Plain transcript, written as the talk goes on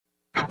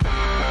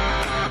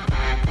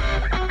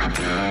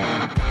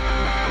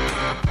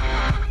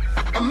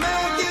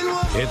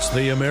It's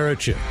the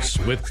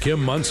Americhicks with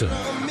Kim Munson.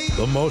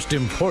 The most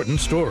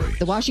important story.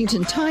 The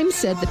Washington Times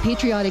said the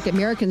patriotic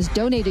Americans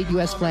donated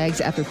U.S.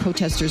 flags after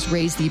protesters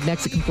raised the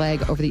Mexican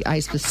flag over the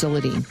ICE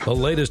facility. The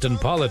latest in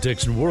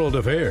politics and world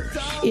affairs.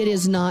 It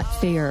is not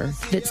fair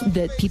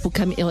that people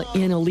come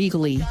in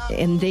illegally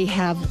and they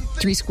have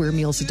 3 square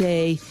meals a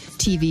day,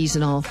 TVs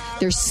and all.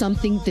 There's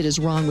something that is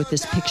wrong with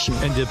this picture.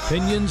 And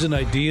opinions and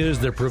ideas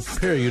that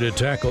prepare you to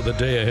tackle the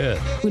day ahead.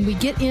 When we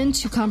get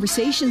into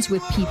conversations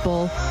with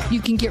people, you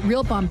can get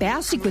real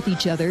bombastic with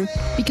each other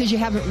because you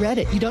haven't read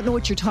it. You don't know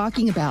what you're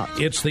talking about.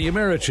 It's the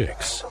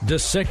Americhicks,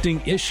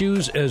 dissecting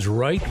issues as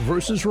right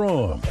versus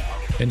wrong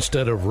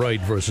instead of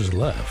right versus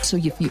left. So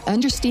if you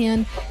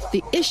understand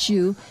the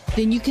issue,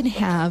 then you can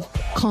have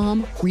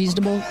calm,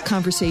 reasonable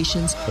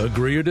conversations.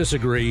 Agree or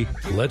disagree,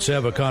 let's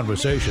have a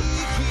conversation.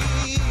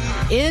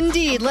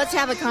 Indeed. Let's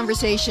have a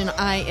conversation.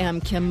 I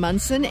am Kim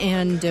Munson,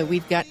 and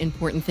we've got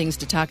important things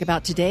to talk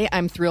about today.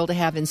 I'm thrilled to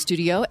have in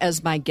studio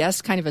as my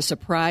guest, kind of a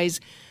surprise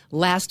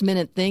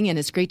last-minute thing, and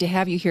it's great to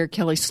have you here,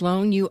 Kelly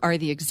Sloan. You are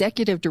the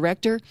Executive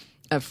Director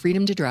of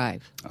Freedom to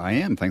Drive. I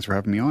am. Thanks for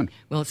having me on.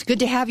 Well, it's good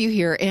to have you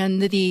here.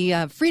 And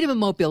the freedom of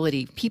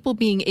mobility, people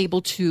being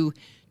able to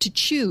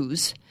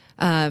choose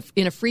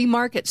in a free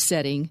market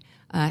setting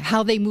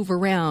how they move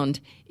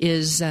around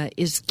is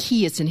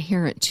key. It's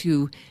inherent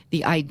to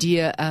the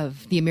idea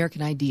of the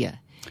American idea.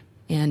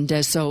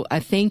 And so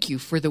I thank you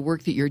for the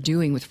work that you're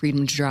doing with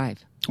Freedom to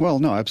Drive. Well,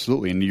 no,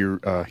 absolutely, and you're,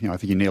 I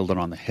think you nailed it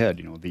on the head.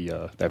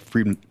 That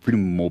freedom of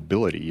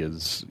mobility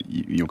is,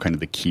 kind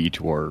of the key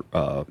to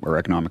our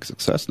economic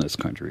success in this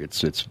country.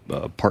 It's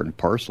part and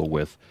parcel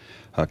with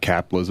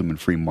capitalism and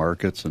free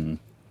markets and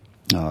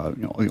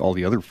all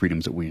the other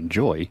freedoms that we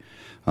enjoy.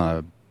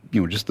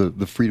 Just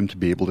the freedom to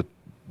be able to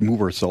move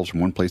ourselves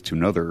from one place to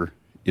another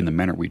in the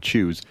manner we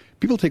choose.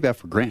 People take that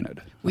for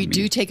granted. We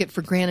do take it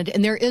for granted,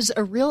 and there is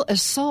a real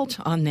assault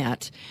on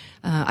that.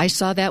 I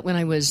saw that when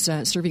I was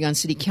serving on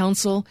city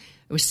council.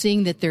 I was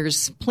seeing that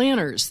there's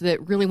planners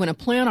that really want to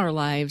plan our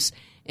lives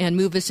and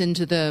move us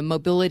into the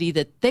mobility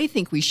that they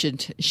think we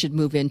should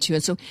move into.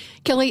 And so,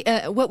 Kelly,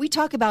 what we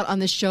talk about on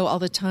this show all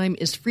the time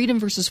is freedom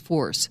versus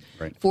force,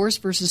 right. Force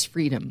versus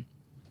freedom.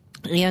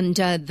 And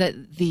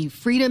the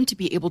freedom to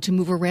be able to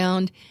move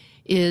around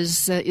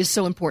is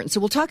so important. So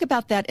we'll talk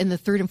about that in the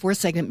third and fourth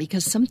segment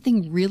because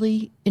something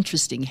really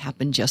interesting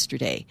happened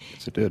yesterday.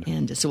 Yes, it did.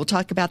 And so we'll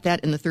talk about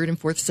that in the third and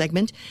fourth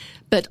segment.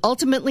 But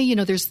ultimately,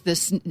 there's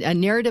this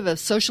narrative of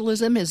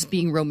socialism as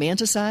being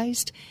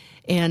romanticized,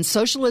 and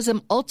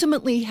socialism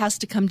ultimately has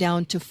to come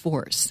down to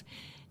force.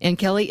 And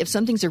Kelly, if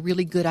something's a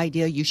really good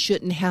idea, you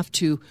shouldn't have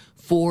to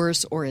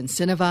force or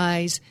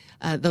incentivize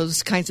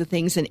those kinds of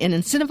things. And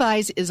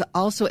incentivize is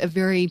also a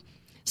very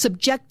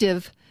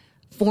subjective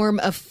form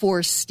of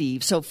force,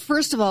 Steve. So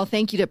first of all,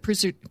 thank you to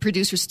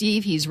producer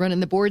Steve. He's running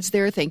the boards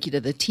there. Thank you to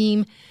the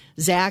team,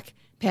 Zach,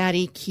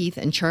 Patty, Keith,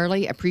 and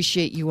Charlie.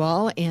 Appreciate you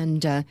all.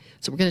 And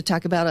so we're going to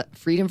talk about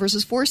freedom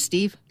versus force,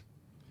 Steve.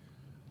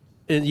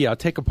 And yeah,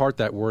 take apart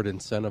that word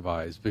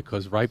incentivize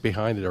because right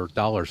behind it are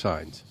dollar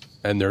signs,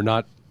 and they're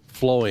not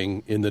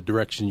flowing in the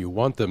direction you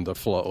want them to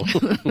flow.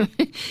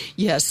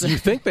 Yes. You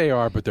think they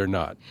are, but they're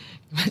not.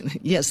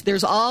 Yes,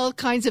 there's all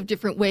kinds of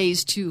different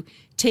ways to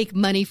take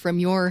money from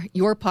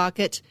your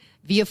pocket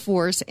via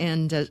force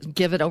and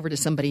give it over to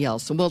somebody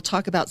else. So we'll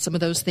talk about some of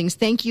those things.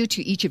 Thank you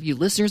to each of you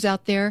listeners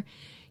out there.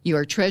 You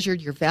are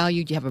treasured, you're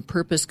valued, you have a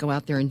purpose. Go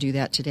out there and do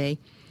that today.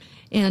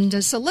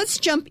 And so let's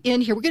jump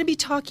in here. We're going to be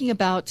talking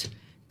about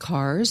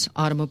cars,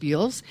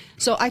 automobiles.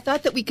 So I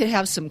thought that we could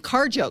have some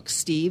car jokes,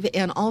 Steve,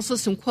 and also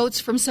some quotes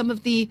from some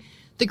of the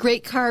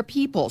great car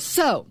people.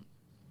 So,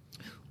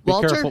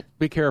 Walter.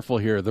 Be careful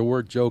here. The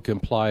word joke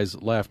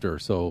implies laughter,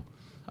 so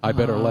I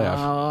better laugh.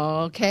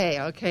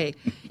 Okay.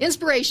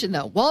 Inspiration,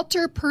 though.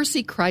 Walter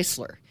Percy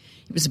Chrysler.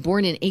 He was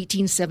born in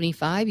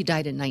 1875. He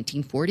died in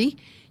 1940.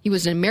 He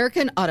was an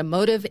American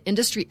automotive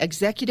industry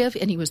executive,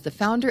 and he was the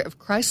founder of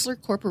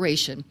Chrysler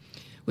Corporation,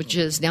 which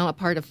is now a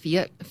part of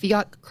Fiat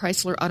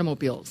Chrysler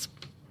Automobiles.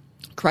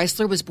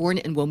 Chrysler was born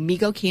in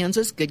Wamego,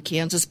 Kansas, good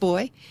Kansas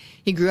boy.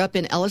 He grew up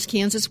in Ellis,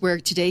 Kansas, where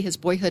today his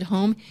boyhood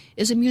home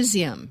is a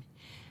museum.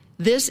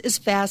 This is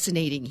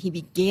fascinating. He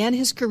began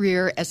his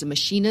career as a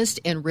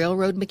machinist and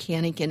railroad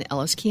mechanic in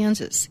Ellis,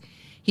 Kansas.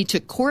 He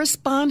took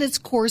correspondence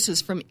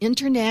courses from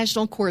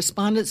international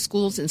correspondence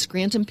schools in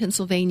Scranton,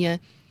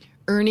 Pennsylvania,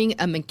 earning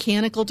a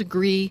mechanical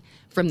degree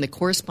from the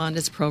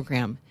correspondence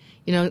program.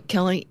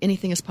 Kelly,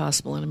 anything is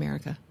possible in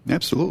America.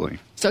 Absolutely.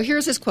 So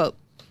here's his quote.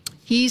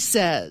 He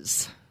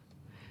says,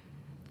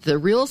 "The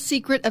real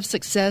secret of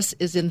success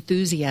is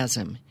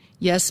enthusiasm.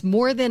 Yes,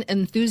 more than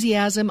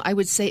enthusiasm, I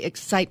would say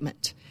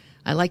excitement.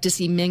 I like to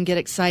see men get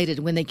excited.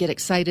 When they get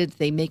excited,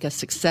 they make a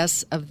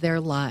success of their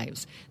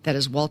lives." That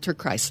is Walter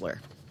Chrysler.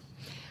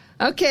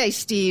 Okay,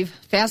 Steve,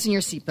 fasten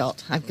your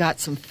seatbelt. I've got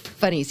some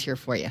funnies here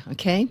for you,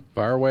 okay?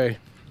 Fire away.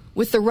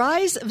 With the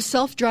rise of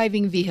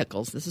self-driving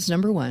vehicles, this is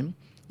number one.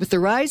 With the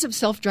rise of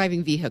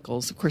self-driving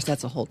vehicles, of course,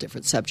 that's a whole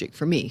different subject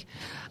for me.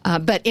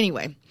 But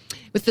anyway,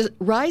 With the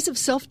rise of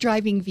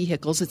self-driving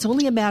vehicles, it's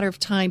only a matter of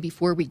time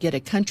before we get a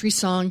country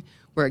song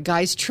where a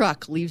guy's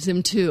truck leaves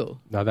him too.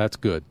 Now that's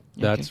good.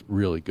 That's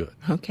really good.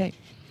 Okay.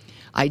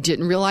 I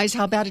didn't realize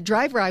how bad a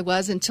driver I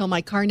was until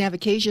my car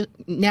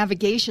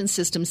navigation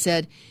system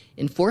said,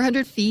 in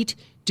 400 feet,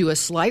 do a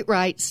slight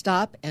right,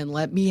 stop, and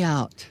let me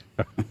out.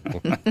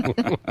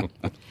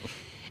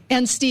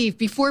 And Steve,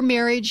 before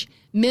marriage,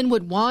 men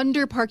would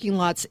wander parking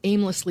lots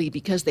aimlessly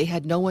because they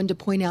had no one to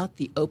point out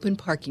the open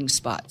parking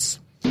spots.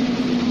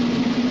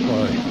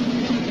 Boy,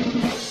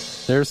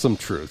 there's some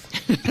truth.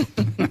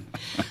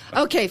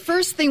 Okay,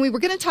 first thing, we were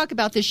going to talk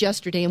about this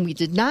yesterday, and we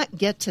did not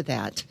get to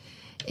that.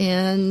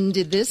 And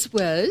this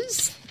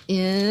was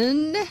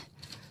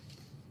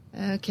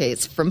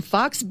it's from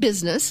Fox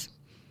Business.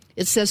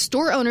 It says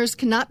store owners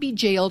cannot be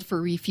jailed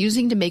for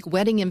refusing to make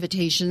wedding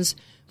invitations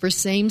for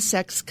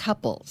same-sex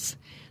couples.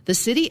 The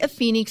city of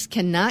Phoenix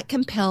cannot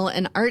compel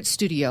an art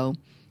studio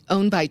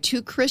owned by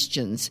two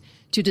Christians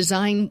to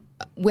design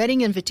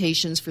wedding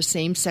invitations for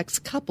same-sex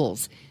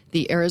couples,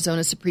 the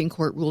Arizona Supreme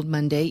Court ruled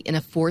Monday in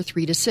a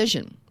 4-3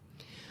 decision.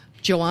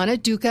 Joanna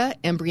Duca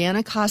and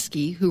Brianna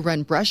Koski, who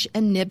run Brush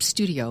and Nib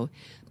Studio,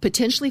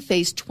 potentially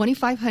face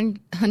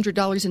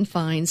 $2,500 in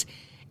fines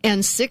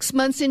and 6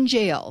 months in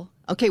jail.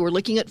 Okay, we're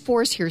looking at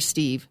force here,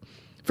 Steve,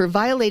 for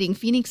violating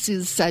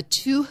Phoenix's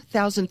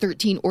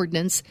 2013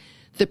 ordinance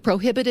that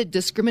prohibited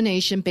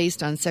discrimination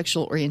based on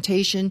sexual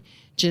orientation,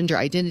 gender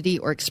identity,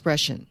 or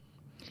expression.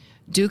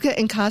 Duca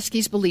and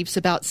Koski's beliefs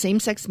about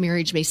same-sex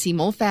marriage may seem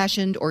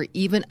old-fashioned or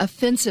even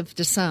offensive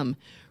to some,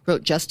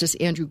 wrote Justice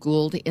Andrew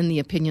Gould in the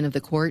opinion of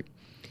the court.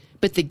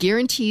 But the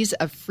guarantees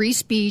of free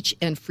speech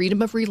and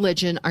freedom of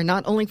religion are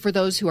not only for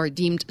those who are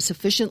deemed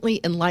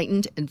sufficiently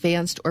enlightened,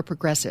 advanced, or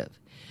progressive.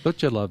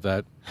 Don't you love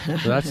that?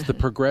 That's the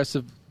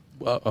progressive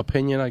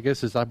opinion, I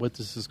guess. Is that what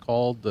this is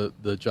called,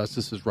 the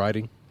justice's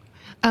writing?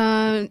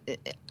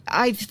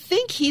 I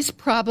think he's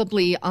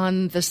probably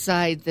on the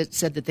side that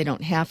said that they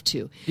don't have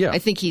to. Yeah. I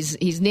think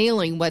he's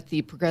nailing what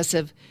the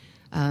progressive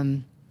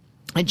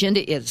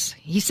agenda is.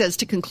 He says,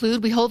 to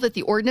conclude, we hold that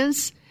the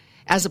ordinance,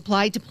 as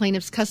applied to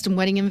plaintiffs' custom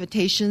wedding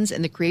invitations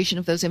and the creation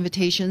of those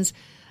invitations,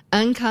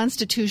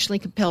 unconstitutionally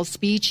compels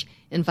speech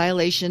in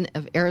violation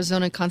of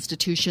Arizona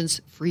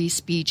Constitution's free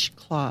speech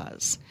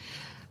clause.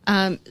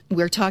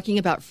 We're talking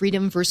about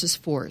freedom versus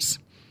force.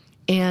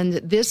 And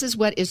this is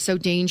what is so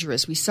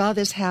dangerous. We saw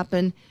this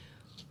happen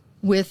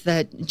with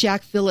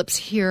Jack Phillips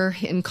here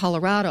in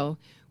Colorado,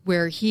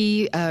 where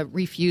he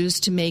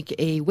refused to make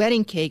a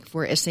wedding cake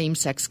for a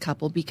same-sex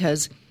couple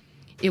because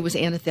it was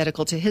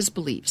antithetical to his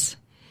beliefs.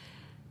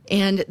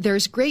 And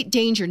there's great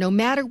danger, no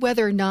matter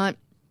whether or not,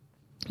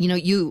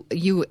 you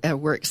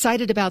were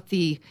excited about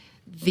the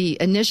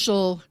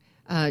initial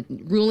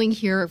ruling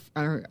here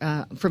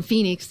from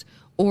Phoenix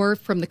or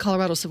from the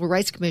Colorado Civil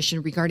Rights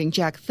Commission regarding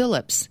Jack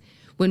Phillips.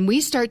 When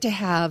we start to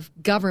have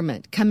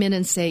government come in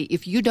and say,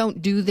 if you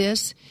don't do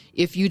this,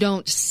 if you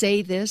don't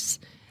say this,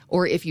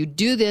 or if you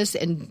do this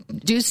and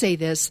do say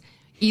this,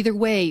 either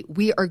way,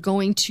 we are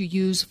going to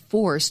use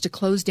force to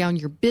close down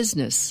your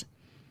business.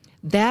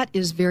 That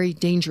is very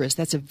dangerous.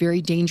 That's a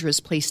very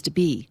dangerous place to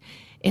be.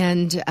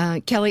 And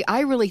Kelly, I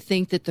really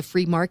think that the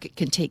free market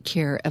can take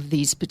care of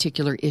these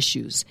particular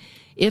issues.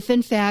 If,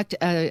 in fact,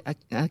 a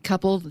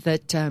couple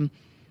that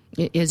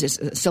is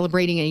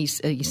celebrating a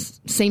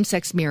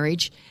same-sex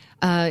marriage,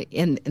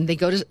 and they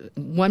go to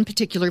one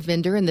particular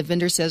vendor, and the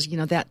vendor says,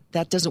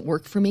 that doesn't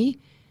work for me,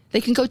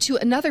 they can go to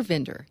another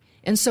vendor.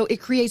 And so it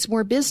creates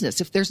more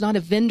business. If there's not a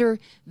vendor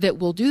that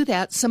will do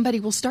that, somebody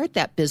will start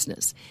that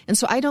business. And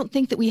so I don't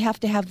think that we have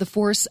to have the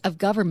force of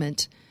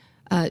government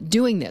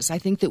doing this. I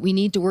think that we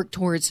need to work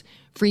towards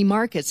free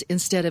markets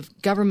instead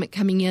of government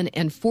coming in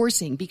and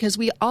forcing, because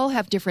we all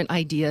have different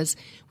ideas.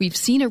 We've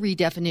seen a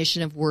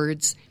redefinition of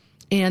words.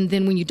 And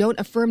then when you don't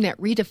affirm that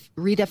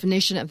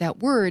redefinition of that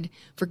word,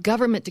 for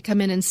government to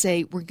come in and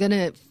say, we're going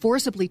to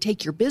forcibly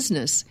take your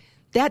business,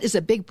 that is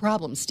a big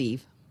problem,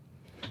 Steve.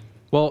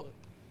 Well,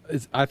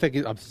 I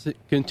think I'll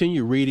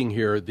continue reading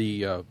here.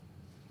 The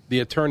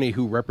attorney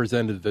who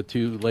represented the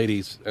two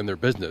ladies and their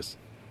business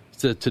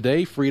said,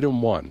 today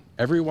freedom won.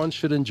 Everyone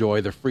should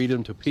enjoy the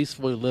freedom to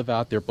peacefully live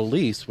out their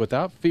beliefs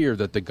without fear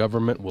that the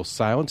government will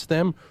silence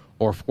them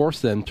or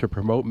force them to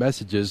promote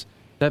messages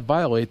that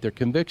violate their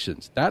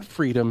convictions. That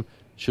freedom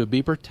should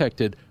be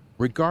protected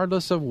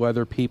regardless of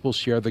whether people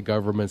share the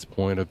government's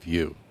point of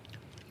view.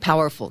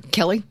 Powerful.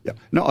 Kelly? Yeah.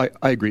 No,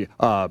 I agree.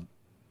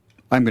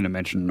 I'm going to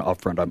mention up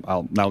front,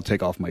 I'll now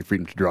take off my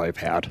Freedom to Drive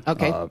hat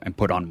and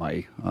put on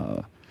my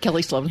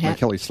Kelly Sloan hat. My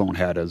Kelly Sloan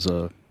hat as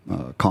a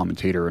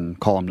commentator and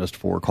columnist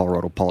for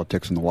Colorado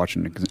politics in the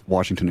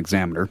Washington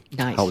Examiner.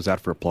 Nice. How was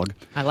that for a plug?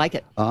 I like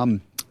it.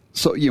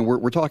 So,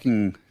 we're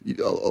talking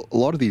a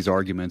lot of these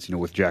arguments,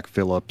 with Jack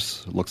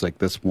Phillips, looks like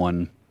this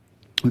one.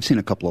 We've seen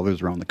a couple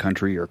others around the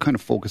country are kind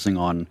of focusing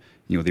on,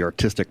 the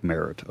artistic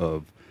merit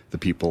of the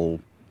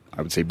people,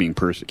 I would say, being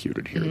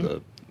persecuted here.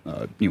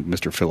 Mm-hmm.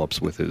 Mr.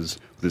 Phillips with his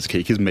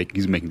cake, he's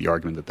making the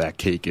argument that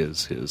cake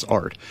is his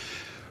art.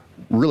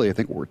 Really, I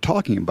think what we're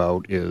talking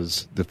about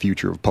is the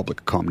future of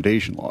public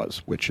accommodation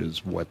laws, which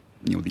is what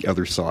the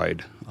other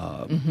side,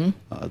 the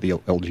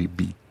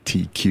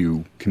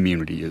LGBTQ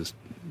community is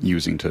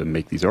using to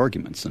make these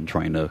arguments and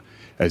trying to,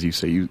 as you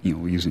say,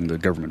 using the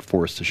government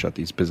force to shut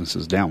these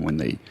businesses down when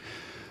they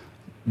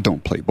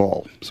don't play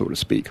ball, so to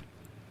speak.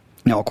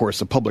 Now, of course,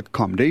 the public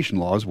accommodation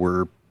laws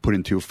were put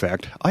into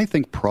effect, I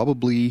think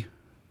probably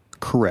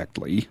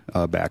correctly,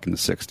 back in the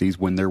 60s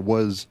when there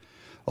was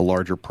a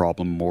larger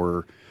problem,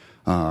 more,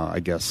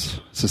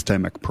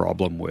 systemic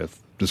problem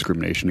with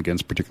discrimination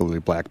against particularly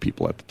black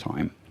people at the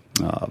time.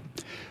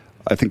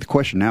 I think the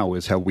question now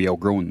is, have we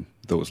outgrown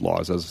those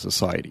laws as a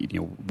society?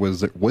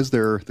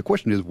 The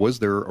question is, was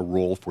there a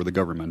role for the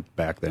government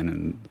back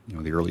then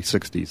in the early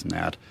 60s and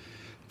that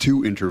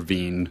to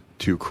intervene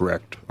to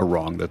correct a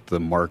wrong that the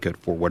market,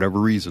 for whatever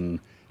reason,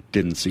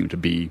 didn't seem to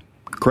be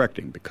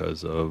correcting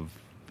because of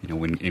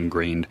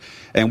ingrained,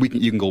 and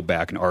you can go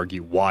back and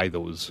argue why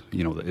those,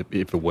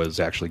 if it was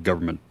actually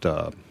government.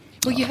 Well,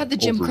 you had the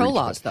Jim Crow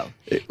laws, though,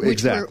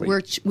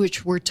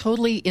 which were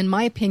totally, in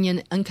my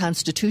opinion,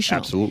 unconstitutional.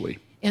 Absolutely.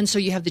 And so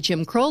you have the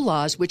Jim Crow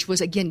laws, which was,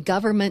 again,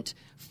 government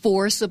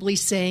forcibly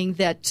saying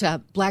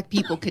that black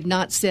people could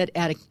not sit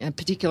at a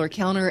particular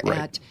counter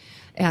at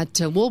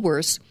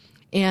Woolworths.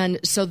 And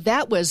so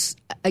that was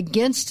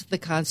against the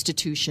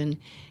Constitution.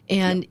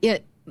 And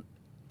it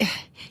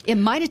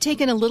might have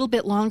taken a little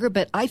bit longer,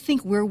 but I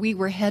think where we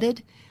were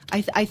headed,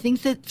 I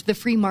think that the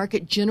free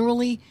market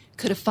generally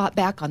could have fought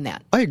back on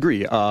that. I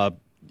agree.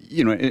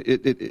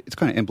 It's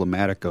kind of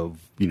emblematic of,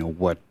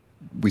 what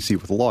we see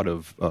with a lot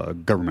of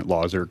government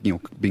laws are,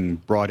 being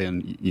brought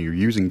in, you're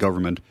using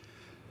government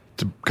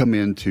to come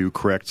in to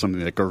correct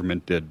something that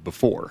government did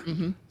before.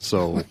 Mm-hmm.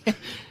 So,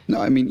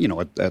 no,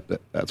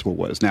 that's what it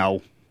was.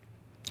 Now,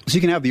 so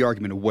you can have the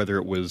argument of whether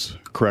it was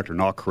correct or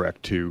not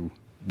correct to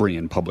bring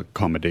in public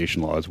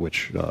accommodation laws,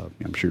 which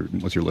I'm sure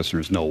most of your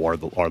listeners know are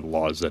the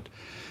laws that,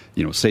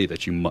 say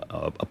that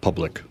a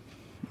public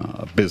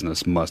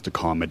business must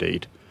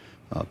accommodate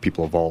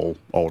people of all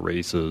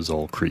races,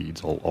 all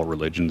creeds, all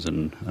religions,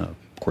 and of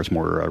course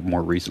more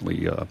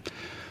recently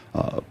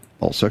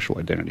all sexual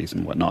identities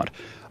and whatnot.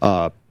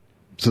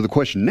 So the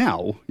question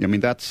now,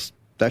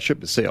 that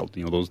ship has sailed.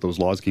 Those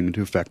laws came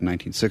into effect in the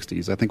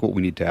 1960s. I think what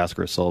we need to ask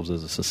ourselves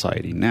as a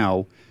society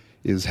now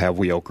is, have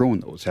we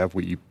outgrown those? Have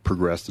we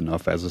progressed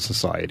enough as a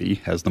society?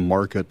 Has the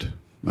market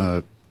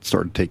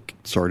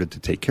started to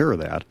take care of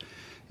that?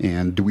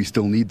 And do we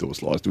still need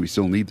those laws? Do we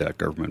still need that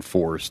government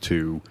force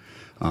to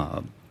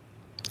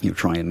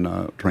try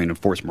and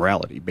enforce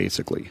morality,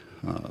 basically?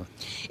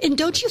 And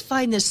don't you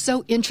find this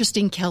so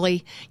interesting,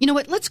 Kelly? You know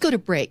what? Let's go to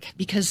break,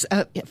 because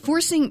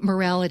forcing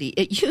morality,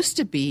 it used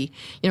to be,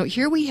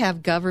 here we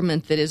have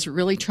government that is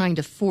really trying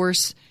to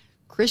force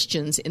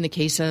Christians, in the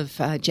case of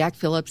Jack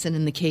Phillips and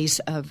in the case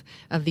of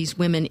these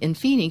women in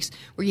Phoenix,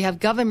 where you have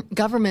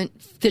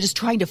government that is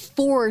trying to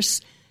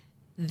force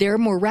their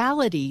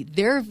morality,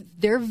 their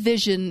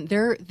vision,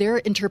 their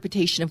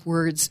interpretation of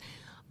words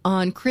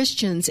on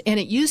Christians. And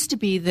it used to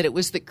be that it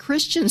was that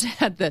Christians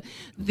had the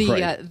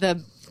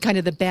kind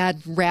of the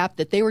bad rap,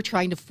 that they were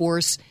trying to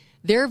force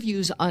their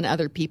views on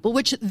other people,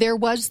 which there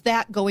was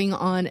that going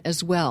on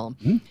as well.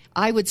 Mm-hmm.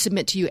 I would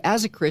submit to you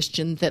as a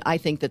Christian that I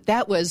think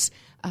that was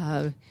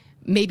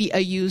maybe a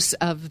use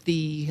of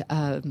the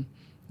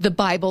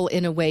Bible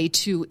in a way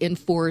to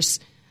enforce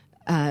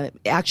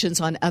actions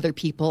on other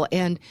people.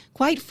 And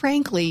quite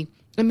frankly,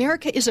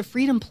 America is a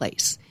freedom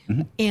place.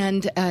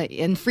 Mm-hmm.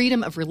 And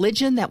freedom of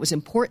religion, that was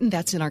important.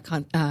 That's in our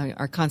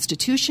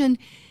Constitution.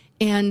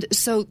 And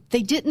so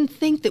they didn't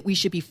think that we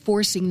should be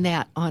forcing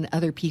that on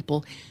other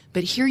people.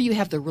 But here you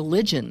have the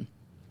religion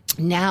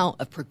now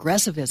of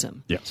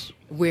progressivism. Yes.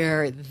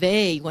 Where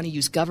they want to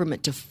use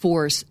government to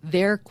force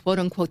their, quote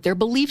unquote, their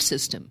belief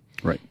system,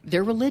 right,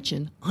 their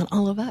religion on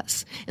all of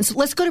us. And so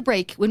let's go to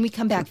break. When we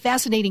come back,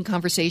 fascinating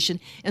conversation.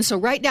 And so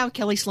right now,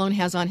 Kelly Sloan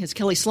has on his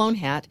Kelly Sloan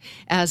hat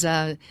as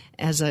a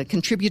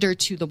contributor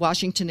to the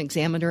Washington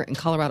Examiner and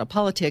Colorado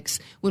Politics.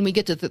 When we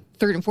get to the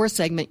third and fourth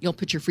segment, you'll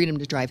put your Freedom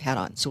to Drive hat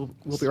on. So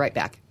we'll be right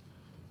back.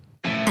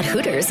 At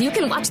Hooters, you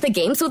can watch the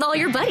games with all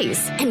your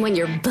buddies. And when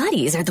your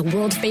buddies are the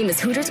world-famous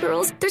Hooters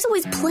girls, there's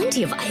always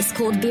plenty of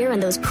ice-cold beer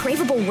and those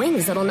craveable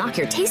wings that'll knock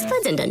your taste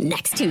buds into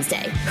next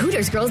Tuesday.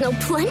 Hooters girls know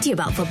plenty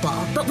about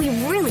football, but we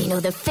really know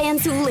the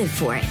fans who live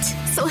for it.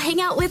 So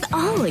hang out with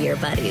all your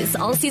buddies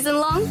all season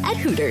long at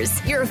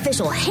Hooters, your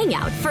official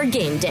hangout for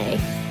game day.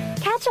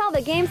 Catch all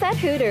the games at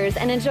Hooters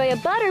and enjoy a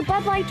Butter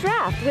Bud Light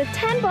draft with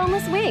 10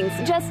 boneless wings,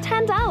 just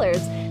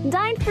 $10.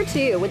 Dine for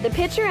two with the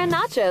pitcher and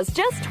nachos,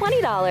 just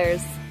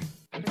 $20.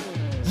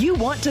 You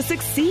want to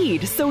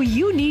succeed, so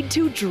you need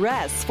to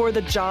dress for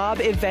the job,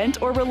 event,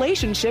 or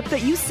relationship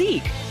that you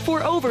seek.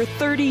 For over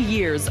 30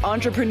 years,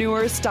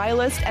 entrepreneur,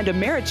 stylist, and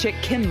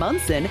Americhick Kim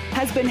Munson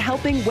has been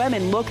helping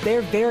women look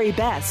their very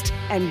best.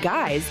 And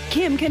guys,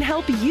 Kim can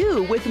help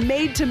you with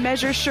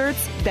made-to-measure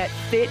shirts that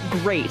fit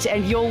great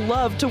and you'll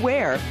love to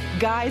wear.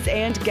 Guys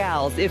and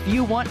gals, if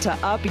you want to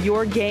up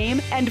your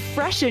game and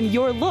freshen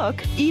your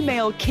look,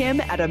 email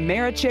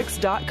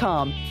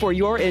Kim@Americhicks.com for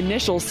your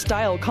initial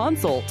style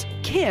consult.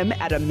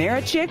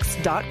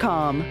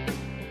 Kim@Americhicks.com.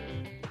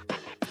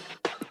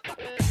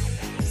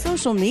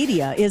 Social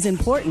media is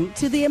important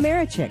to the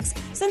AmeriChicks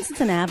since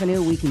it's an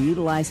avenue we can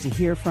utilize to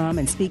hear from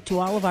and speak to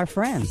all of our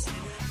friends.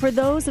 For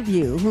those of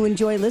you who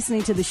enjoy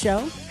listening to the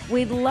show,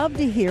 we'd love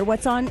to hear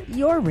what's on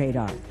your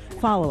radar.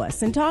 Follow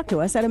us and talk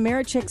to us at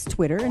AmeriChicks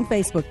Twitter and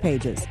Facebook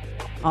pages.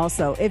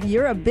 Also, if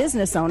you're a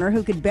business owner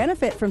who could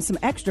benefit from some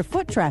extra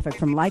foot traffic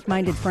from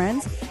like-minded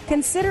friends,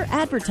 consider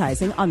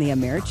advertising on the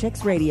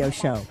AmeriChicks radio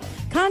show.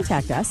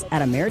 Contact us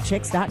at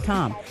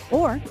AmeriChicks.com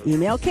or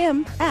email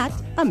Kim at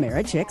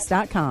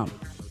AmeriChicks.com.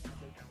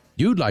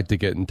 You'd like to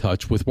get in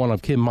touch with one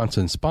of Kim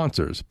Munson's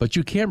sponsors, but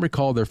you can't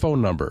recall their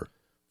phone number.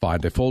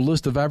 Find a full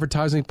list of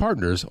advertising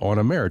partners on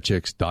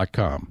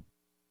AmeriChicks.com.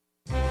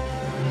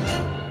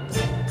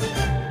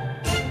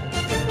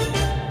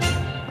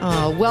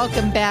 Oh,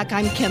 welcome back.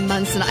 I'm Kim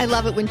Munson. I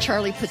love it when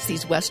Charlie puts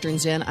these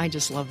Westerns in. I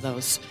just love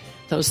those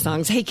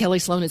songs. Hey, Kelly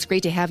Sloan, it's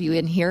great to have you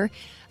in here.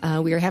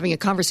 We are having a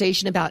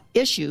conversation about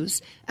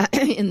issues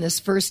in this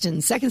first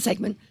and second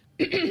segment.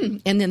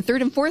 And then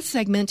third and fourth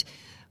segment,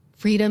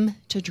 freedom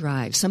to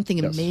drive.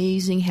 Something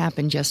amazing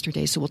happened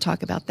yesterday, so we'll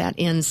talk about that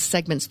in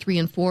segments 3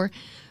 and 4.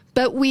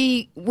 But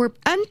we were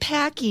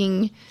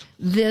unpacking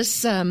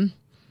this thing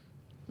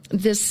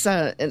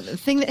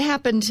that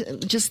happened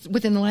just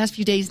within the last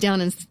few days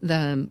down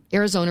in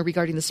Arizona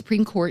regarding the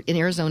Supreme Court in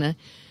Arizona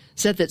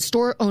said that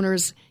store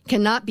owners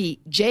cannot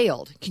be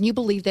jailed. Can you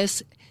believe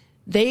this?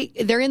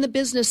 They're in the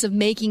business of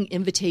making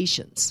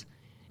invitations,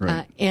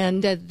 right.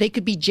 And they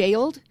could be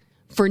jailed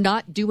for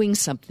not doing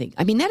something.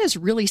 I mean, that is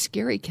really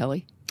scary,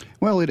 Kelly.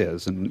 Well, it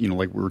is. And,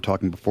 like we were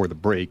talking before the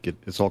break,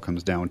 it all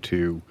comes down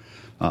to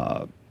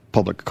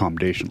public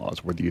accommodation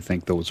laws, whether you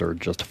think those are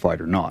justified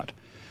or not.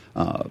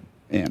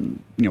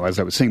 And, as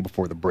I was saying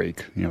before the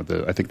break,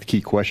 I think the key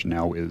question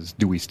now is,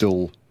 do we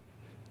still,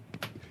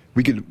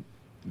 we can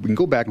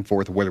go back and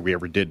forth whether we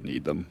ever did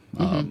need them.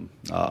 Mm-hmm.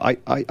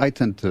 I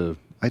tend to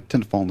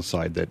fall on the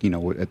side that,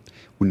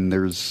 when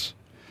there's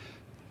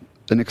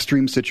an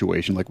extreme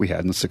situation like we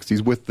had in the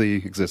 60s with the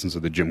existence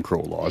of the Jim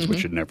Crow laws, mm-hmm.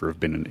 which should never have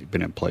been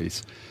in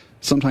place,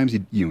 sometimes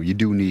you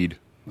do need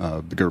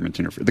the government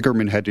to interfere. The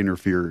government had to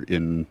interfere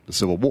in the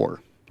Civil War,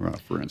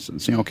 for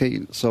instance.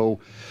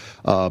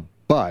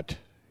 But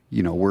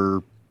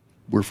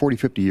we're 40,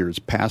 50 years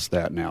past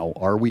that now.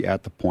 Are we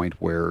at the point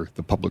where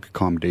the public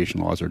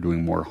accommodation laws are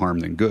doing more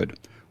harm than good?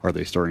 Are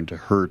they starting to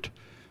hurt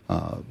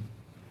the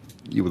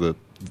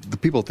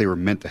people that they were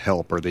meant to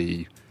help? Are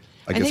they,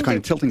 I guess, kind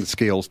of tilting the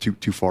scales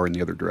too far in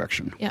the other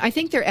direction? Yeah, I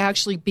think they're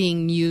actually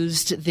being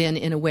used then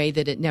in a way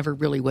that it never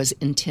really was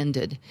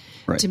intended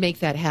to make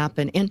that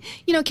happen. And,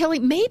 Kelly,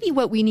 maybe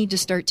what we need to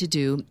start to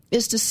do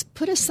is to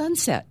put a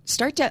sunset.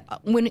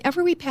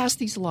 Whenever we pass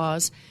these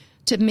laws,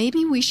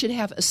 maybe we should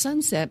have a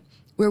sunset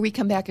where we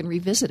come back and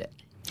revisit it.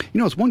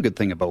 It's one good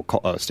thing about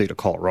state of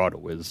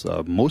Colorado is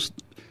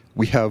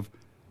we have,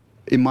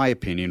 in my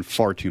opinion,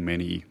 far too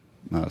many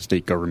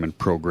state government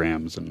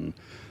programs and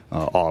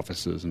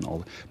offices and all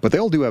that. But they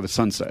all do have a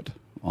sunset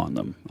on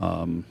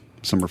them.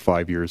 Some are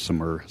 5 years,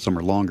 some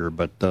are longer.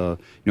 But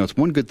it's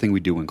one good thing we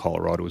do in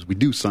Colorado is we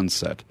do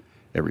sunset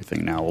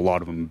everything. Now, a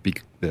lot of them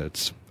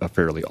it's a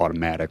fairly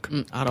automatic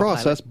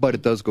process, but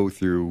it does go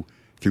through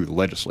the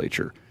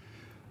legislature,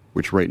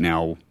 which right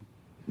now,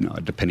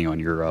 depending on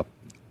your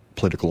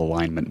political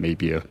alignment, may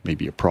be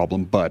a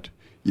problem. But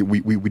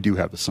we do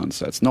have the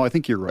sunsets. No, I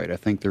think you're right. I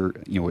think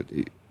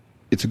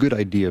it's a good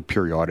idea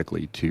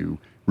periodically to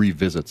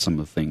revisit some of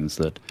the things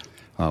that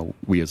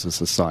we as a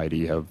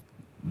society have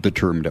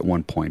determined at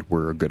one point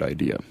were a good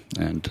idea,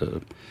 and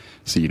to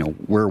see,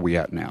 where are we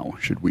at now?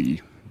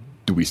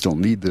 Do we still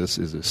need this?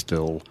 Is it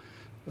still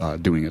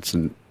doing its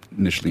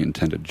initially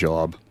intended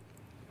job?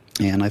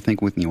 And I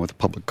think with the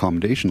public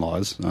accommodation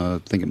laws, I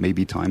think it may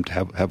be time to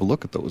have a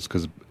look at those,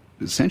 because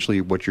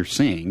essentially what you're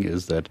saying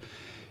is that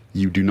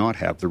you do not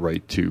have the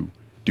right to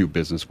do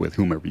business with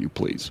whomever you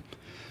please.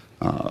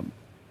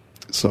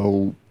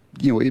 So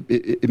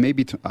it may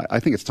be. I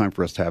think it's time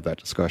for us to have that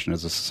discussion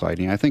as a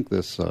society. And I think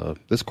this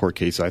court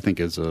case, I think,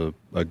 is a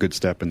good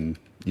step and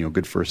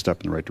good first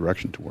step in the right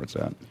direction towards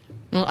that.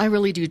 Well, I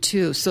really do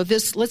too. So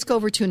let's go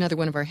over to another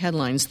one of our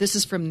headlines. This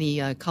is from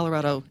the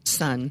Colorado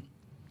Sun.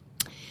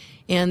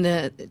 And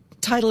the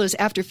title is,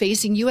 After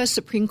Facing U.S.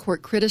 Supreme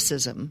Court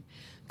Criticism,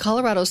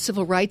 Colorado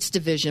Civil Rights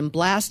Division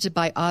blasted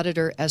by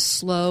auditor as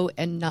slow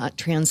and not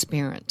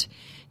transparent.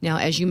 Now,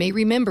 as you may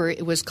remember,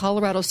 it was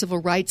Colorado Civil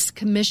Rights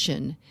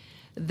Commission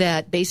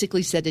that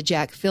basically said to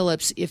Jack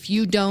Phillips, if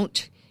you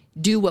don't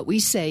do what we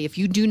say, if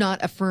you do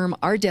not affirm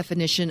our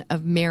definition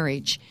of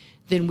marriage,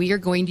 then we are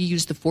going to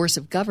use the force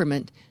of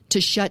government to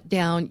shut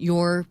down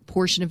your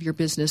portion of your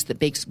business that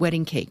bakes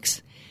wedding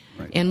cakes.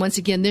 Right. And once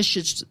again, this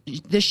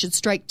should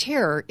strike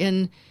terror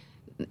in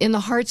the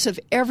hearts of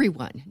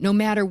everyone, no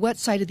matter what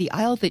side of the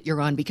aisle that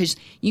you're on, because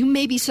you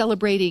may be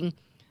celebrating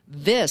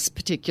this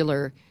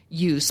particular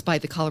use by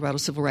the Colorado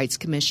Civil Rights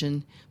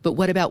Commission, but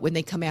what about when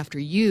they come after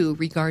you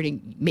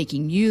regarding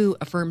making you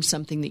affirm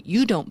something that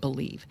you don't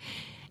believe?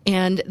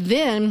 And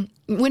then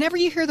whenever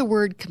you hear the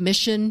word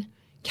commission,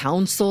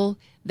 council,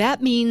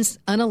 that means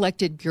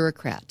unelected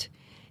bureaucrat.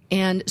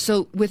 And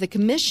so with a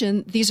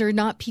commission, these are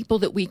not people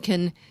that we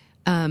can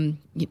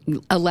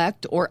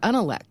elect or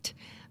unelect.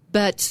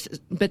 But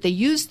they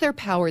used their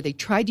power. They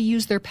tried to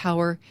use their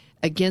power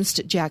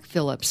against Jack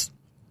Phillips.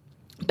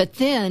 But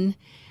then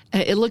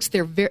it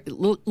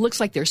looks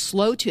like they're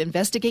slow to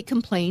investigate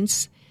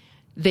complaints.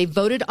 They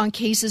voted on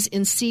cases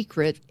in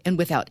secret and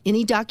without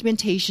any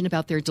documentation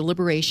about their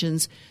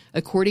deliberations,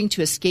 according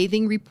to a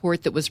scathing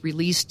report that was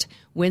released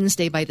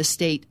Wednesday by the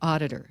state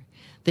auditor.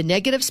 The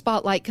negative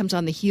spotlight comes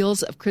on the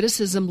heels of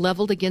criticism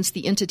leveled against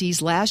the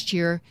entities last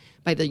year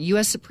by the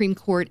U.S. Supreme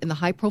Court in the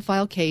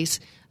high-profile case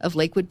of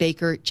Lakewood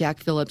baker Jack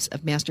Phillips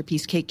of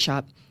Masterpiece Cake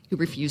Shop, who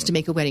refused to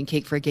make a wedding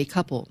cake for a gay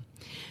couple.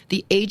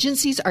 The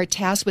agencies are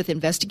tasked with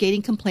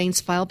investigating complaints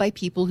filed by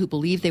people who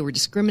believe they were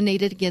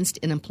discriminated against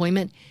in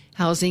employment,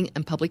 housing,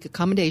 and public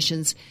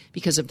accommodations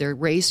because of their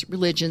race,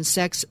 religion,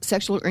 sex,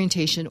 sexual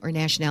orientation, or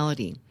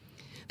nationality.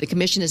 The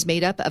commission is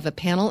made up of a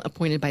panel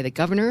appointed by the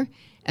governor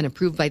and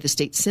approved by the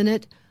state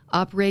senate,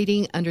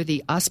 operating under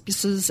the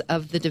auspices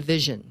of the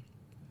division.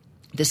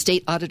 The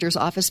state auditor's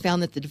office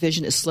found that the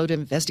division is slow to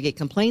investigate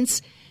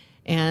complaints,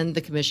 and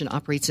the commission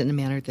operates in a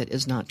manner that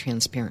is not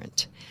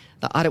transparent.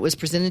 The audit was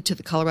presented to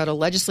the Colorado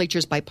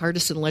Legislature's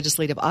Bipartisan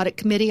Legislative Audit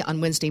Committee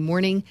on Wednesday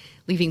morning,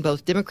 leaving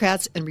both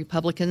Democrats and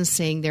Republicans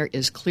saying there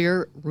is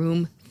clear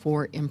room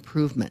for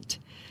improvement.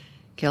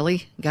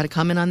 Kelly, got a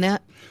comment on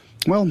that?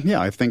 Well, yeah,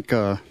 I think,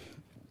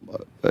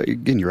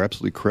 again, you're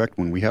absolutely correct.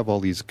 When we have all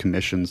these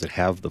commissions that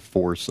have the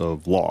force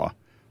of law,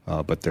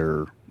 but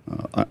they're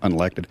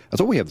unelected,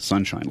 that's what we have the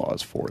sunshine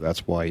laws for.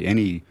 That's why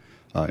there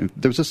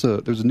was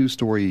a news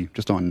story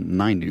just on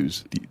 9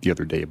 News the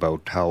other day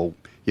about how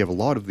you have a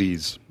lot of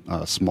these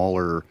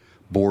smaller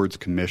boards,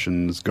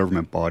 commissions,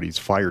 government bodies,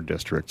 fire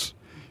districts,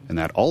 and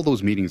that all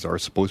those meetings are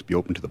supposed to be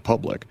open to the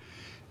public.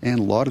 And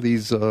a lot of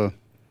these little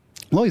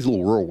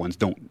rural ones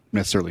don't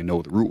necessarily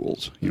know the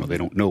rules. They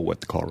don't know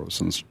what the Colorado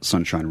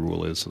Sunshine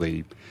Rule is. So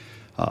they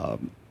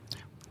and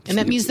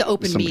that means the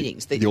open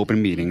meetings. The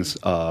open meetings,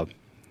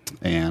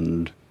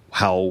 and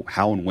how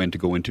and when to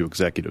go into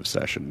executive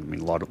session. I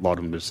mean, a lot of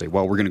them just say,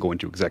 well, we're going to go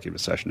into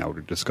executive session now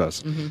to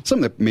discuss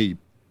something that may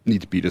need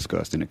to be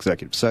discussed in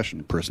executive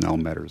session, personnel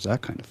matters,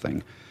 that kind of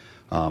thing.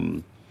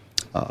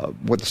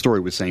 What the story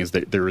was saying is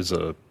that there is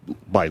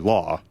by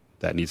law,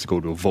 that needs to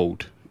go to a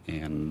vote,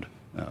 and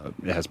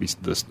it has to be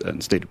this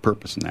stated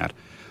purpose in that.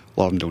 A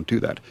lot of them don't do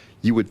that.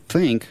 You would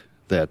think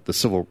that the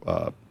civil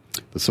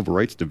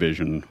rights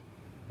division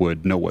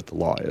would know what the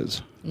law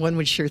is. One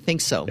would sure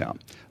think so. Yeah.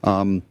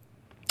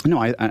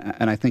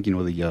 I think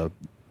the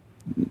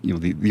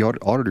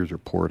auditor's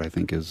report, I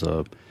think, is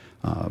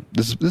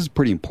this is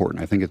pretty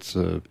important. I think it's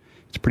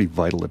pretty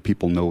vital that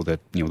people know that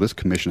this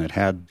commission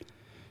had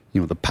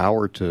the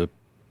power to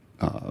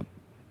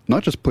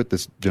not just put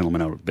this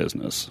gentleman out of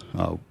business,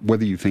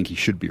 whether you think he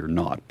should be or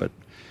not, but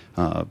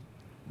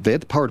they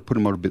had the power to put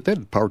him out of business. They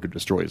had the power to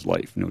destroy his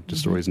life,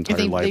 destroy his entire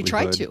livelihood. They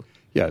tried to.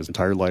 Yeah, his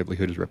entire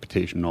livelihood, his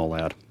reputation, and all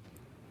that,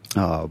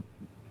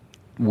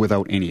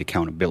 without any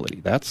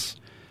accountability.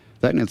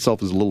 That in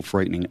itself is a little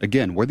frightening.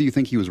 Again, whether you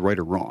think he was right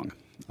or wrong,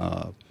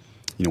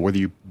 whether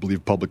you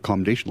believe public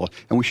accommodation law.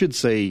 And we should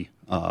say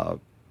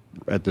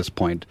at this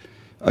point,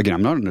 again,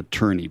 I'm not an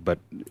attorney, but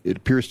it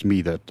appears to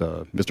me that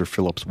Mr.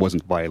 Phillips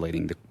wasn't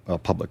violating the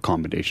public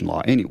accommodation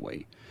law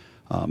anyway.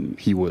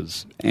 He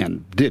was,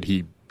 and did.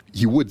 He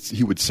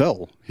would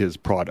sell his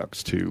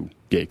products to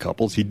gay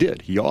couples. He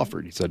did. He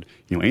offered. He said,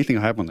 anything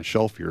I have on the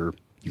shelf here,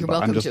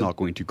 I'm just not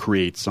going to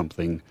create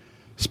something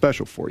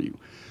special for you.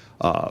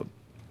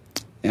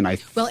 And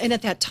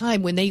at that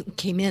time, when they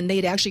came in, they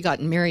had actually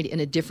gotten married in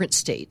a different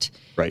state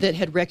that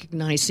had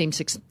recognized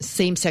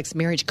same-sex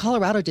marriage.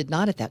 Colorado did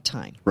not at that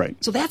time. Right.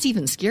 So that's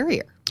even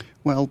scarier.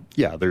 Well,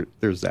 yeah,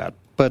 there's that.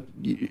 But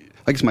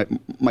I guess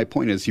my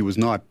point is he was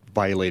not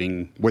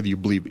violating whether you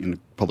believe in the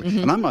public. Mm-hmm.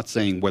 And I'm not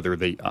saying whether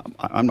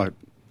I'm not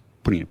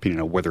putting an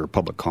opinion on whether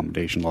public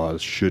accommodation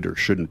laws should or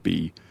shouldn't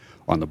be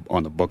on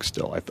the book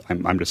still.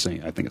 I'm just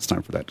saying I think it's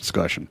time for that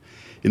discussion.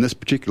 In this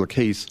particular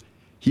case,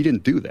 he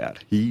didn't do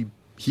that. He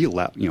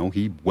allowed,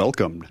 he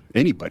welcomed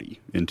anybody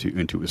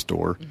into his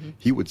store. Mm-hmm.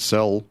 He would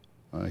sell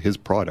his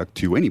product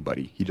to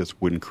anybody. He just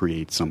wouldn't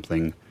create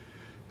something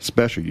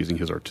special using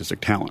his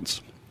artistic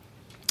talents.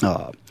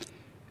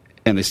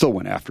 And they still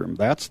went after him.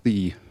 That's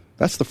the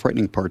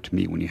frightening part to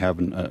me when you have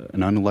an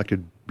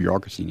unelected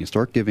bureaucracy and you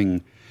start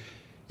giving.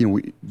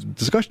 The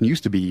discussion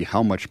used to be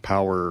how much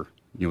power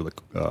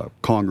the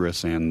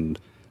Congress and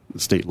the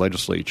state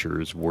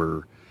legislatures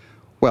were.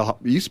 Well,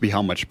 it used to be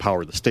how much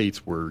power the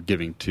states were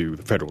giving to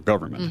the federal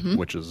government, mm-hmm.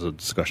 which is a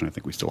discussion I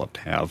think we still have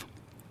to have.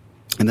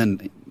 And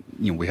then,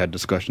 we had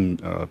discussion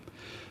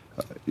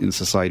in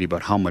society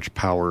about how much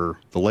power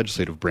the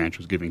legislative branch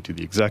was giving to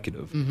the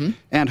executive, mm-hmm.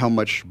 and how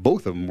much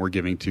both of them were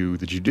giving to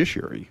the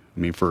judiciary. I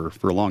mean, for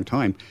a long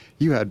time,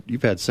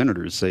 you've had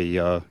senators say,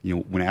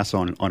 when asked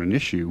on an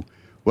issue,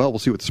 well, we'll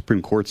see what the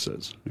Supreme Court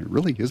says. I mean,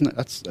 really, isn't it?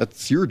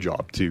 That's your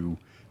job to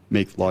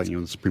make law.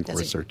 The Supreme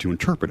Court is there to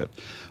interpret it.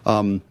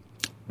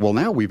 Well,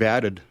 now we've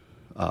added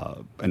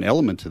an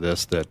element to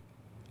this that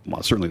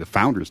certainly the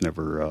founders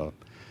never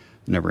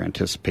never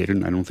anticipated,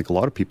 and I don't think a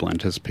lot of people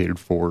anticipated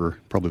for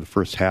probably the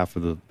first half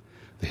of the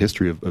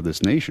history of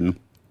this nation,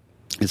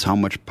 is how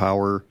much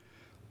power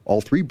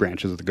all three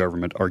branches of the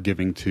government are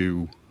giving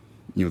to,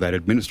 that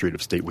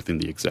administrative state within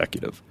the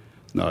executive.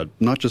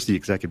 Not just the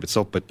executive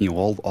itself, but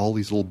all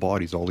these little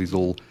bodies, all these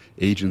little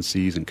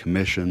agencies and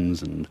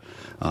commissions, and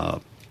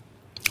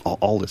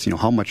all this.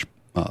 How much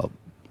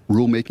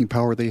rulemaking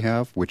power they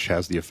have, which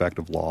has the effect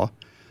of law.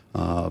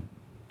 How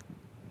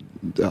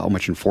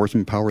much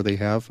enforcement power they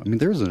have. I mean,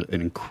 there's an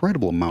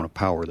incredible amount of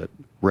power that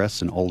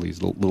rests in all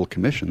these little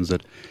commissions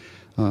that.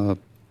 I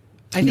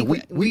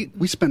think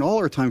we spend all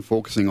our time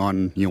focusing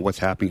on what's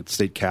happening at the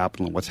state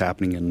capitol and what's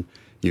happening in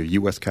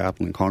U.S.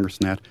 Capitol and Congress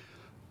and that.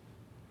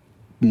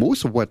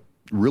 Most of what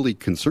really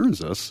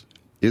concerns us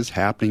is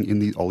happening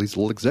in all these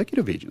little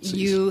executive agencies.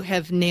 You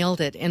have nailed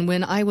it. And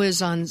when I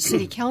was on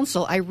city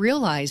council, I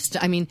realized,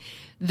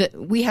 that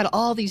we had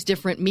all these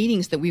different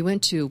meetings that we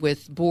went to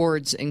with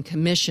boards and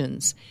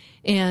commissions.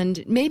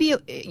 And maybe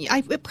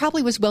it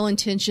probably was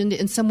well-intentioned.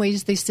 In some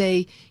ways, they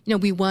say,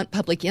 we want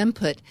public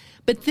input.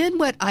 But then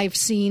what I've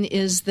seen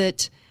is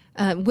that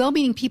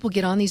well-meaning people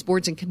get on these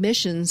boards and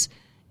commissions,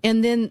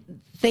 and then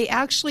they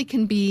actually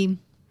can be,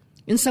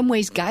 in some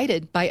ways,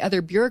 guided by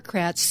other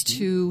bureaucrats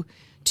to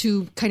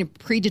kind of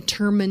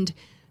predetermined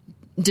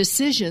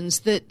decisions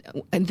that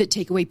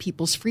take away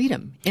people's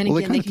freedom. And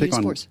again, they can use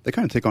force. They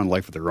kind of take on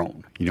life of their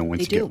own. When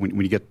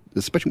you get,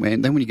 especially,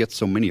 and then when you get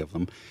so many of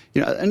them.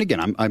 And again,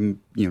 I'm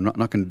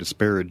not going to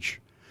disparage,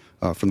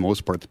 for the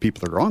most part, the people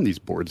that are on these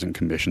boards and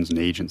commissions and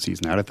agencies.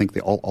 And that I think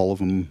all of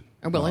them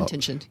are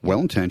well-intentioned.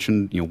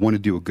 Well-intentioned, want to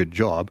do a good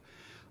job.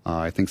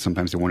 I think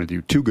sometimes they want to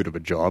do too good of a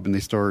job, and they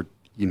start,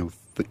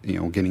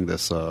 getting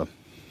this. I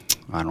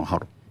don't know how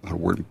to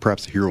word it,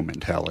 perhaps a hero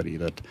mentality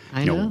that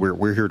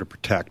we're here to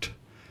protect.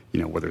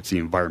 Whether it's the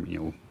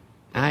environment,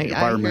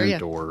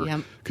 environment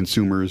or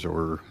consumers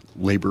or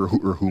labor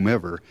or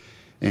whomever,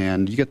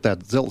 and you get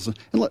that zealous.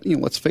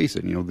 And let's face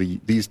it,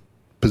 these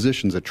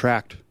positions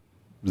attract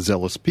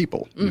zealous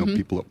people.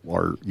 People that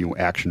are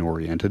action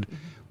oriented,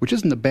 which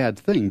isn't a bad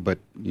thing, but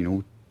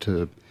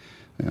to.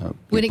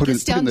 When it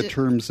gets down to the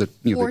terms that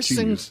force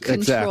and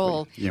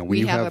control, exactly.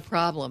 We have a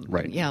problem.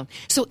 Right. Yeah.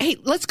 So, hey,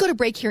 let's go to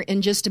break here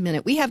in just a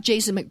minute. We have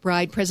Jason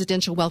McBride,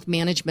 Presidential Wealth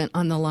Management,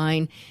 on the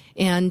line,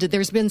 and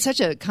there's been such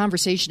a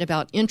conversation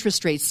about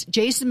interest rates.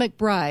 Jason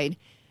McBride,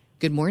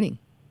 good morning.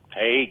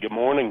 Hey, good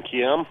morning,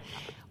 Kim.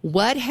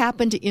 What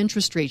happened to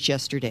interest rates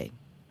yesterday?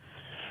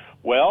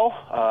 Well,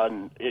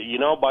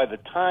 by the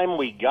time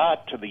we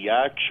got to the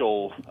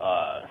actual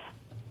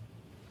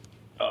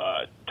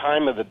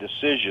time of the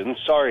decision,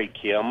 sorry,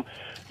 Kim,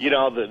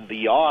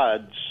 the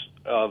odds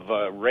of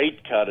a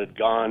rate cut had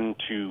gone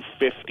to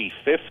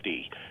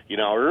 50-50.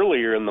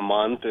 Earlier in the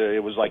month,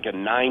 it was like a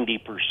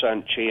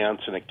 90%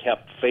 chance, and it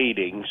kept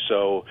fading.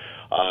 So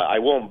I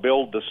won't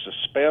build the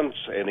suspense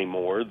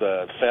anymore.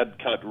 The Fed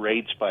cut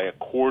rates by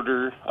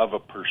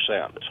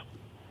 0.25%.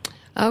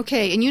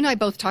 Okay, and you and I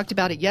both talked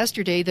about it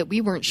yesterday, that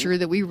we weren't sure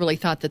that we really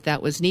thought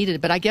that was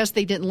needed. But I guess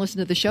they didn't listen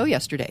to the show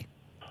yesterday.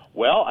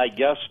 Well, I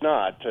guess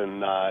not.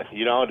 And,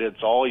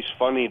 it's always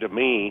funny to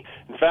me.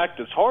 In fact,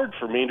 it's hard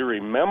for me to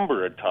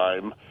remember a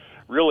time,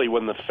 really,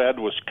 when the Fed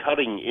was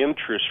cutting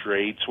interest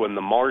rates, when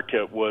the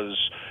market was,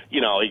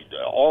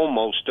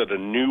 almost at a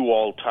new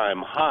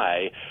all-time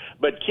high.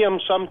 But, Kim,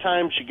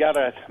 sometimes you got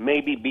to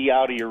maybe be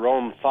out of your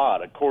own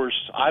thought. Of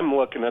course, I'm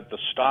looking at the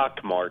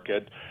stock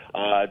market.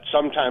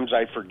 Sometimes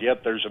I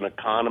forget there's an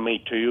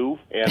economy, too,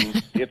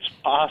 and it's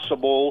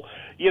possible,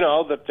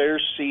 that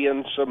they're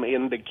seeing some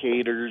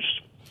indicators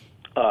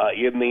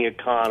in the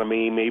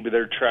economy. Maybe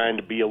they're trying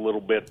to be a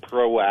little bit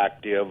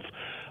proactive.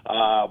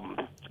 All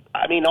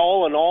in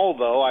all,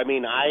 though,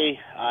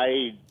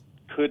 I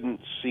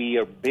couldn't see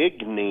a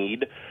big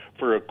need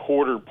for a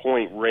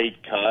 0.25-point rate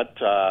cut.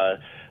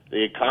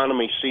 The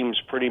economy seems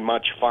pretty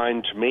much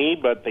fine to me,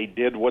 but they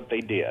did what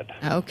they did.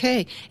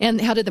 Okay.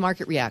 And how did the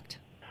market react?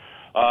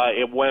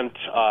 It went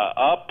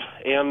up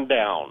and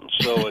down.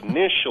 So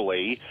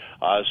initially,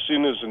 as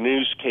soon as the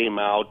news came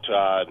out,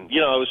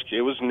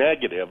 it was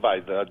negative.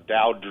 The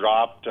Dow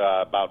dropped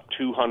about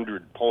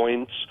 200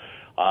 points.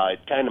 It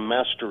kind of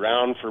messed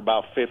around for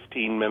about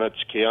 15 minutes,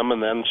 Kim,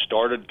 and then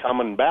started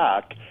coming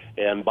back.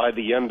 And by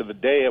the end of the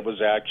day, it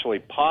was actually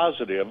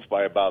positive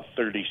by about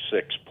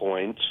 36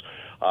 points.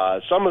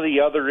 Some of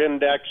the other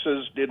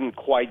indexes didn't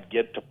quite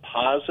get to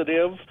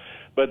positive,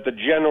 but the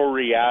general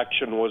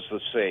reaction was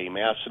the same.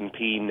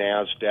 S&P,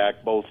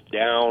 NASDAQ, both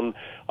down.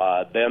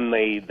 Then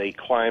they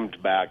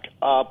climbed back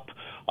up.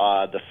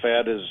 The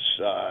Fed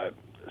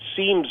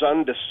seems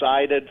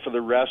undecided for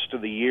the rest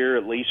of the year,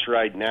 at least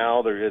right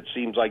now. It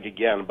seems like,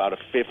 again, about a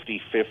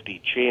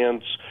 50-50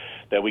 chance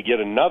that we get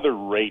another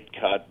rate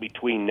cut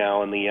between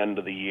now and the end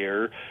of the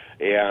year.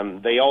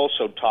 And they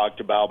also talked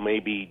about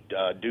maybe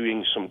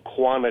doing some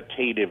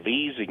quantitative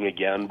easing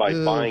again by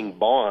buying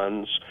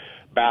bonds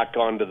back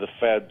onto the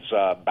Fed's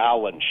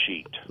balance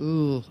sheet.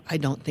 Ooh, I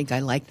don't think I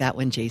like that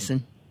one,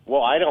 Jason.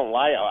 Well, I don't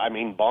lie. I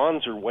mean,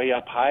 bonds are way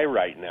up high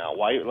right now.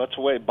 Let's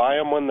buy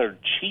them when they're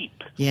cheap.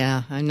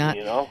 Yeah, I'm not.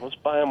 Let's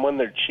buy them when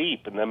they're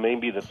cheap, and then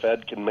maybe the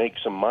Fed can make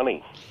some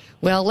money.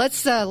 Well,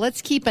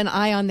 let's keep an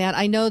eye on that.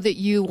 I know that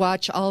you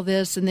watch all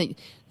this, and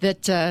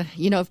that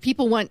if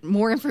people want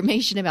more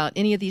information about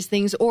any of these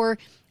things, or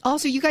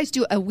also you guys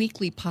do a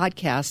weekly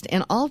podcast,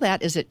 and all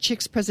that is at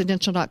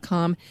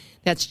chickspresidential.com.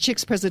 That's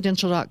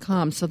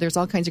chickspresidential.com. So there's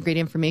all kinds of great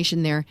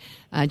information there.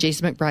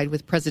 Jason McBride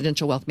with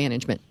Presidential Wealth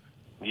Management.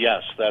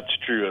 Yes, that's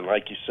true. And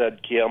like you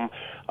said, Kim,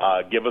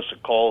 give us a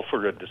call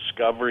for a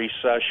discovery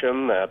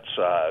session. That's,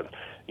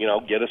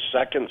 get a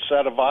second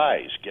set of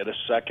eyes, get a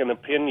second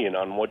opinion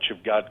on what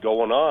you've got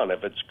going on.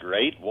 If it's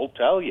great, we'll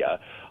tell you.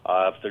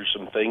 If there's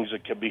some things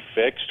that can be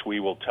fixed, we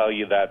will tell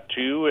you that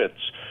too.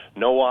 It's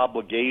no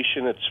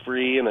obligation, it's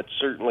free, and it's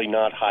certainly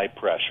not high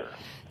pressure.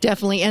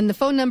 Definitely. And the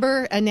phone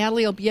number,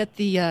 Natalie will be at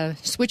the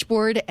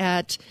switchboard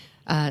at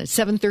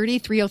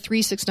 7:30,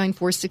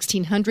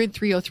 303-694-1600,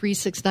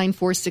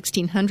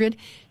 303-694-1600.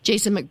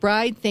 Jason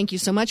McBride, thank you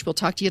so much. We'll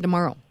talk to you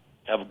tomorrow.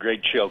 Have a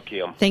great show,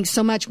 Kim. Thanks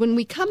so much. When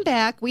we come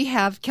back, we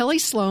have Kelly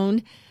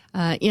Sloan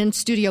in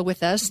studio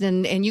with us,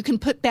 and you can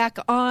put back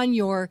on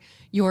your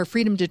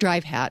Freedom to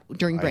Drive hat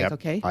during break,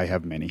 okay? I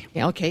have many.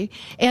 Yeah, okay.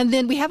 And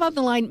then we have on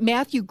the line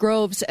Matthew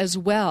Groves as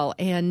well.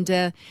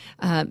 And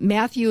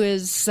Matthew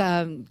is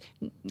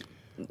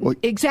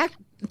exact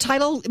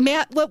title.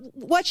 Matt,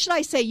 what should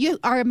I say? You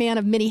are a man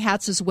of many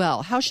hats as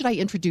well. How should I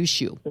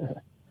introduce you?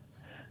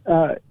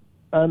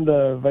 I'm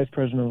the Vice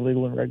President of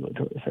Legal and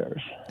Regulatory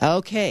Affairs.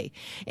 Okay.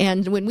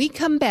 And when we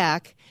come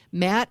back,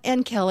 Matt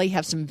and Kelly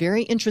have some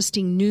very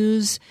interesting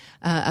news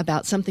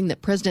about something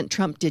that President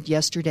Trump did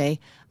yesterday.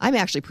 I'm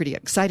actually pretty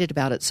excited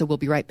about it, so we'll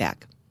be right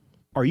back.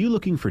 Are you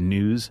looking for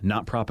news,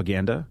 not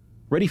propaganda?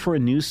 Ready for a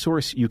news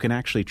source you can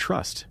actually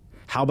trust?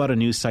 How about a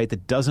news site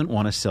that doesn't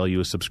want to sell you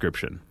a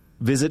subscription?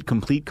 Visit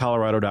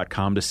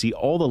CompleteColorado.com to see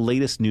all the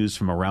latest news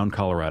from around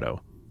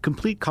Colorado.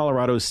 Complete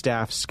Colorado's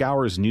staff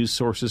scours news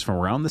sources from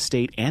around the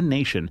state and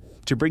nation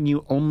to bring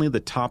you only the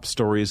top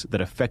stories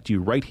that affect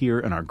you right here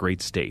in our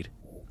great state.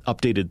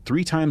 Updated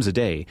 3 times a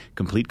day,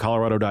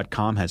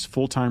 CompleteColorado.com has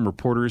full-time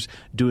reporters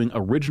doing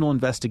original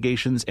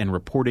investigations and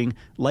reporting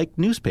like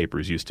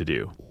newspapers used to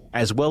do,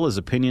 as well as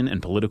opinion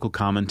and political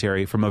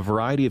commentary from a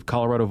variety of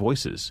Colorado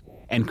voices.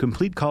 And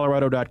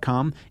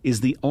CompleteColorado.com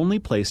is the only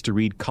place to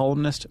read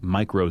columnist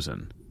Mike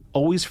Rosen.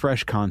 Always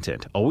fresh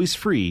content, always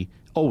free,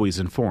 always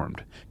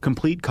informed.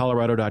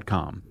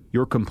 CompleteColorado.com,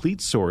 your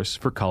complete source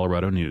for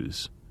Colorado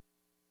news.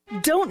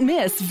 Don't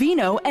miss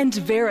Vino and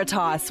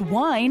Veritas,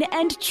 Wine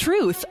and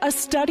Truth, a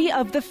study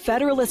of the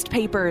Federalist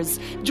Papers.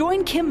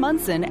 Join Kim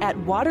Munson at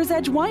Water's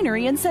Edge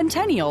Winery in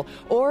Centennial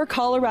or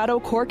Colorado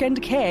Cork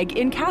and Keg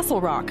in Castle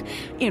Rock.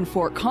 In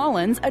Fort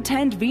Collins,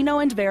 attend Vino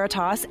and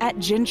Veritas at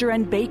Ginger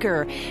and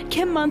Baker.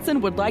 Kim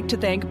Munson would like to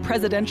thank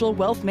Presidential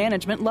Wealth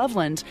Management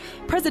Loveland,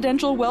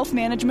 Presidential Wealth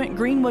Management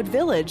Greenwood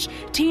Village,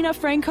 Tina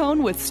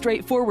Francone with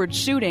Straightforward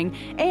Shooting,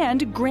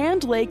 and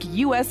Grand Lake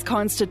U.S.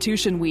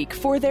 Constitution Week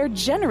for their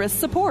generous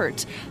support.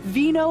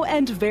 Vino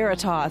and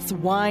Veritas,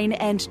 Wine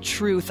and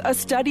Truth, a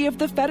study of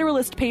the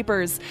Federalist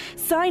Papers.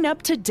 Sign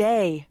up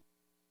today.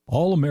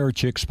 All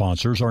AmeriChicks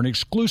sponsors are in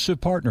exclusive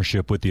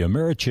partnership with the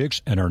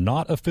AmeriChicks and are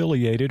not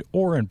affiliated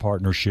or in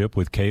partnership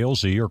with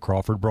KLZ or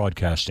Crawford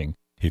Broadcasting.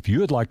 If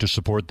you would like to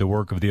support the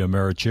work of the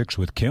AmeriChicks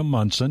with Kim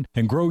Munson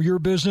and grow your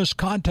business,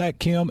 contact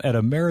Kim at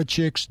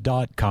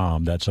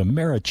AmeriChicks.com. That's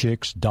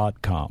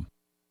AmeriChicks.com.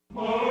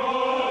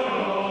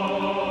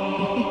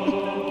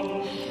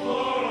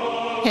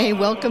 Hey,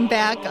 welcome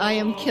back. I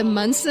am Kim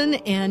Munson,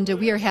 and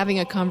we are having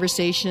a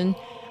conversation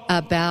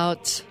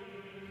about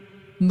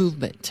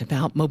movement,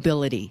 about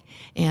mobility.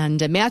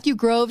 And Matthew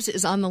Groves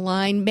is on the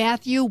line.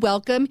 Matthew,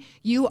 welcome.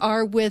 You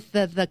are with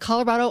the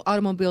Colorado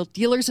Automobile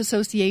Dealers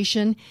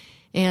Association,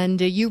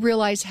 and you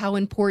realize how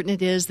important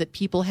it is that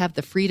people have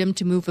the freedom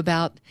to move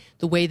about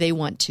the way they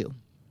want to,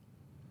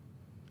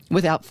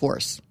 without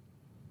force.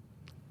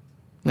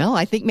 Well,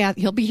 I think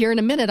he'll be here in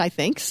a minute, I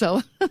think,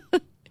 so...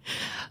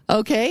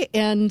 Okay,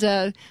 and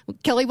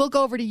Kelly, we'll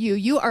go over to you.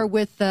 You are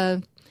with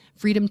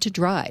Freedom to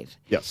Drive.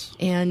 Yes.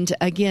 And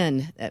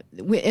again,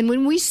 and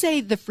when we say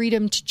the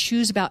freedom to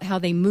choose about how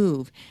they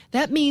move,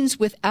 that means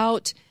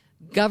without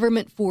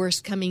government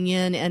force coming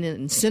in and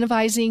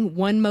incentivizing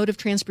one mode of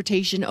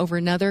transportation over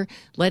another,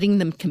 letting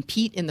them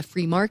compete in the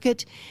free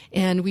market.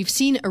 And we've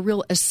seen a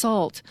real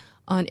assault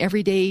on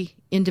everyday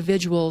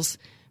individuals'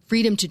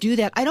 freedom to do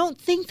that. I don't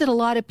think that a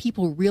lot of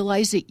people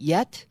realize it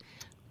yet,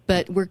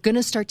 but we're going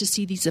to start to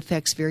see these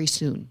effects very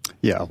soon.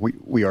 Yeah,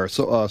 we are.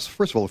 So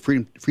first of all,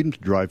 the Freedom to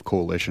Drive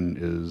Coalition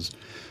is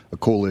a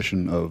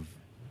coalition of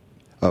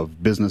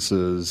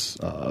businesses,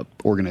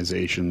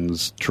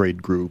 organizations,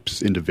 trade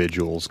groups,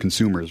 individuals,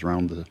 consumers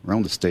around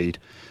the state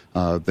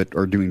that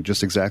are doing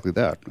just exactly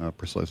that,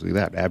 precisely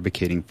that,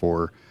 advocating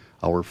for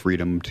our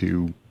freedom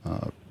to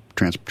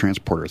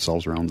transport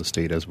ourselves around the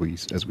state as we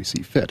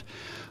see fit.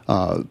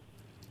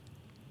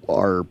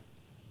 Our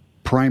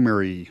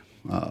primary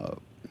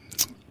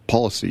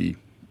policy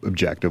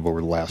objective over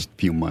the last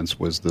few months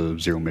was the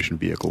zero-emission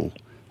vehicle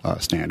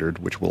standard,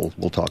 which we'll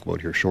talk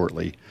about here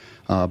shortly.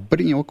 But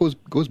you know,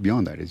 it goes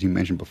beyond that. As you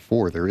mentioned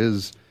before, there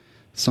is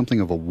something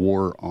of a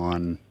war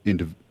on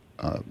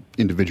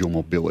individual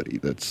mobility.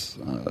 That's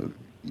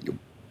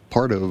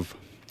part of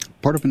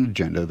an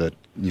agenda that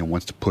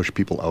wants to push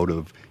people out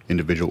of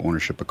individual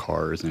ownership of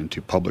cars and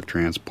into public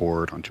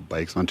transport, onto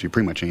bikes, onto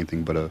pretty much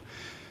anything but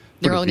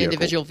their own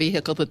individual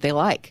vehicle that they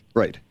like.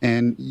 Right.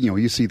 And,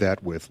 you see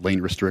that with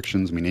lane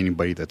restrictions. I mean,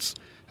 anybody that's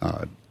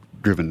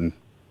driven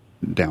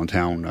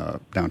downtown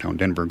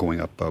Denver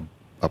going up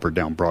or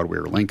down Broadway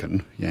or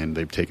Lincoln, and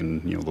they've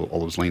taken, all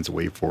those lanes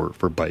away for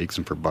bikes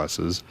and for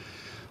buses.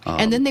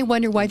 And then they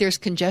wonder why there's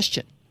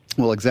congestion.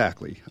 Well,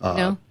 exactly.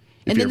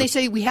 And then they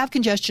say we have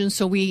congestion,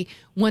 so we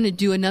want to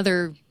do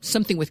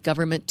something with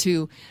government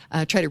to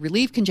try to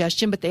relieve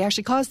congestion, but they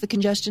actually cause the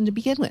congestion to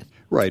begin with.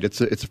 Right. It's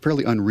a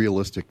fairly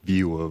unrealistic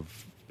view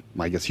of,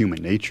 I guess,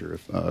 human nature,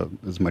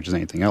 as much as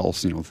anything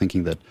else.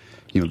 Thinking that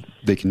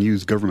they can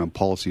use government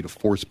policy to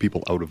force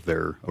people out of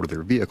their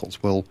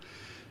vehicles. Well,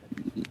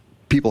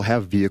 people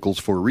have vehicles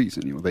for a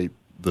reason.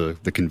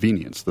 The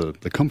convenience, the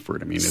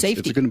comfort. I mean, it's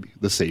going to be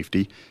the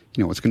safety.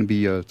 It's going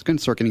to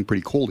start getting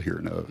pretty cold here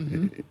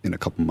in a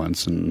couple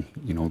months, and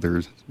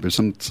there's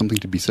something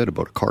to be said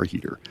about a car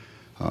heater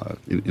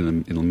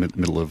in the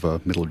middle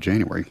of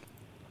January.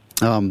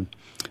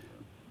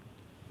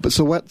 But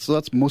so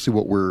that's mostly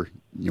what we're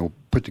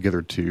put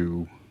together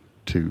to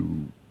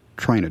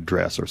try and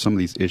address, are some of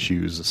these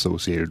issues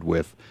associated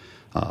with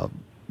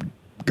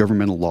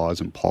governmental laws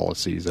and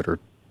policies that are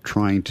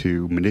trying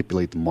to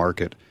manipulate the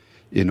market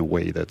in a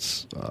way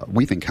that's,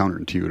 we think,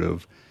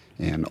 counterintuitive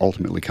and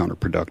ultimately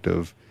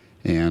counterproductive,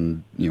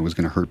 and is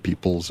going to hurt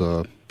people's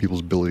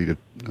ability to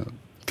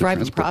thrive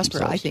and prosper,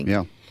 themselves. I think.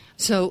 Yeah.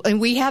 So, and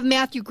we have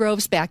Matthew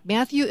Groves back.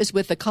 Matthew is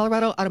with the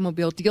Colorado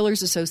Automobile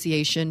Dealers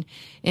Association,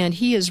 and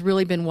he has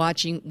really been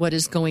watching what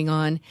is going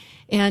on.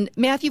 And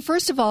Matthew,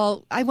 first of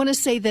all, I want to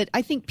say that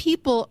I think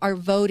people are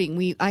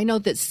voting. I know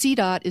that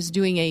CDOT is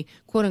doing a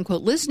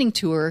quote-unquote listening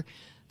tour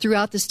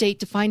throughout the state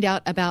to find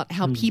out about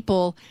how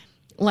people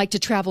like to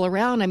travel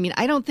around. I mean,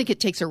 I don't think it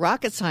takes a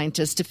rocket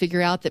scientist to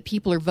figure out that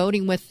people are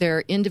voting with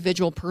their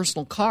individual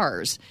personal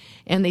cars,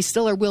 and they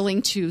still are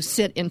willing to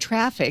sit in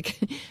traffic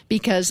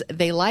because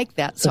they like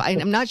that. So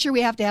I'm not sure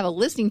we have to have a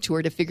listening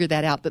tour to figure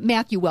that out. But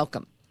Matthew,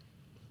 welcome.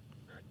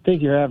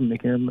 Thank you for having me,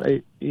 Kim.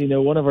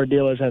 One of our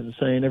dealers has a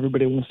saying: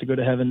 "Everybody wants to go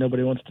to heaven,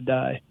 nobody wants to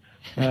die."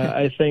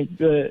 I think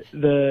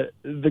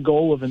the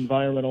goal of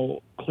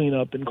environmental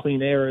cleanup and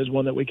clean air is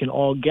one that we can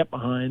all get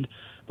behind.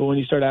 But when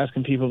you start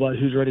asking people about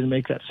who's ready to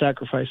make that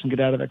sacrifice and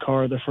get out of the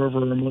car, the fervor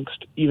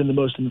amongst even the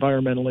most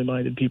environmentally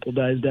minded people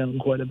dies down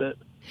quite a bit.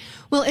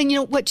 Well, and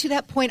to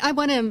that point, I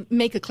want to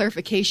make a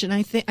clarification.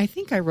 I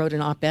think I wrote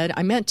an op-ed,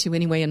 I meant to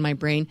anyway in my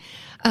brain,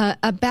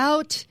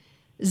 about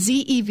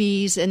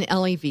ZEVs and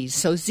LEVs.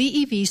 So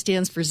ZEV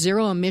stands for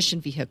zero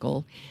emission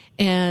vehicle,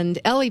 and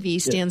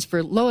LEV stands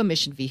for low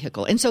emission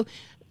vehicle. And so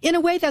in a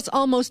way, that's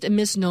almost a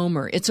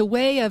misnomer. It's a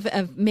way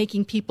of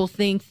making people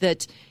think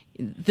that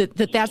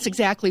that's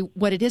exactly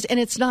what it is, and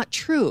it's not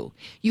true.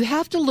 You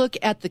have to look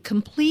at the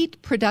complete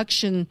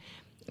production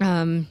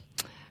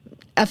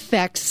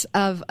effects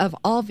of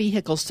all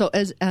vehicles. So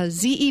as a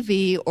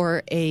ZEV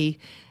or a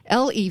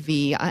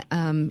LEV,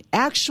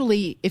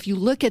 actually, if you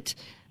look at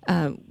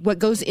what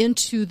goes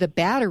into the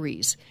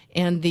batteries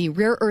and the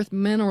rare earth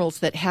minerals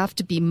that have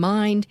to be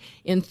mined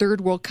in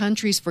third world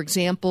countries, for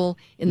example,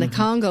 in the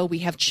Congo, we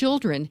have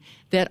children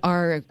that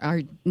are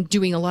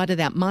doing a lot of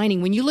that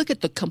mining. When you look at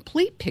the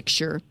complete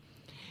picture,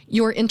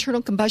 your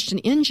internal combustion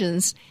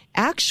engines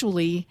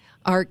actually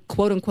are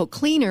quote-unquote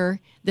cleaner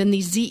than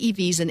these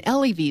ZEVs and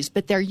LEVs,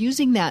 but they're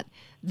using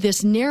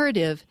this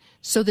narrative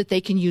so that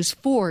they can use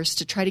force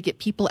to try to get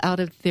people out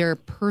of their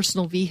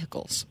personal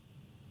vehicles.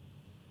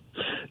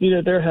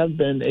 There have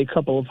been a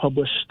couple of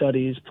published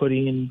studies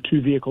putting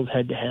two vehicles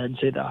head-to-head,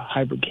 say the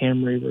hybrid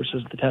Camry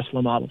versus the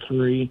Tesla Model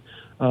 3,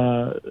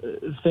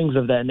 things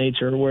of that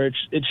nature, where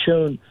it's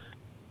shown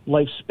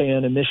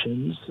lifespan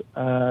emissions.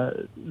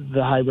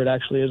 The hybrid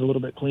actually is a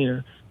little bit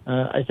cleaner.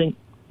 I think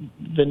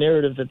the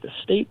narrative that the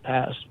state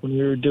passed when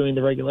we were doing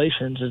the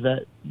regulations is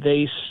that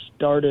they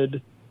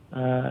started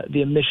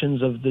the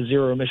emissions of the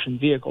zero-emission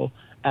vehicle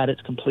at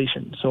its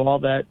completion. So all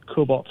that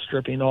cobalt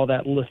stripping, all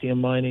that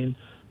lithium mining,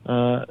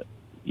 the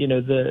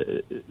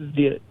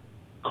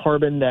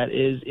carbon that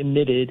is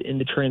emitted in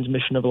the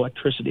transmission of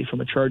electricity from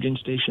a charging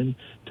station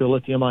to a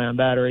lithium-ion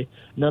battery,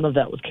 none of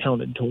that was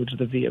counted towards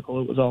the vehicle.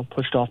 It was all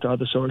pushed off to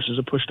other sources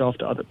or pushed off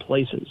to other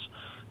places.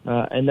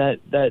 And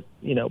that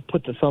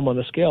put the thumb on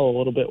the scale a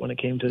little bit when it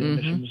came to the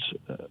emissions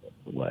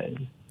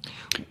way.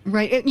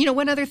 Right.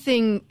 One other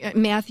thing,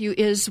 Matthew,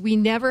 is we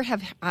never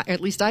have,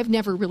 at least I've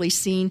never really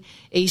seen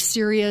a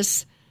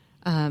serious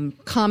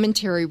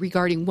commentary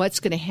regarding what's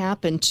going to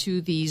happen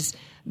to these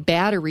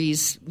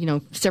batteries,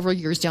 several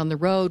years down the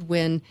road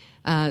when,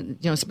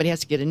 somebody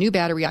has to get a new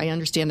battery. I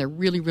understand they're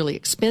really, really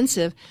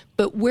expensive,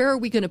 but where are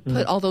we going to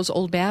put all those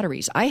old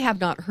batteries? I have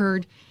not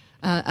heard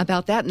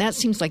about that, and that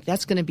seems like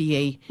that's going to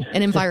be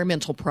an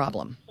environmental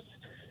problem.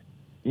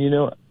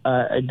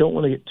 I don't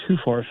want to get too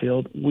far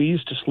afield. We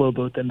used to slow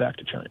boat them back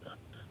to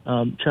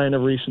China. China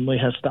recently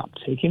has stopped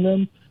taking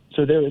them.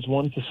 So there is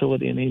one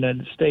facility in the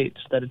United States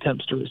that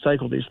attempts to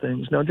recycle these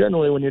things. Now,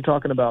 generally, when you're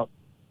talking about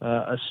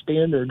a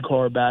standard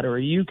car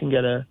battery, you can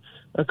get a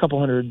couple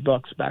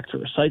 $100 back to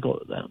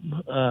recycle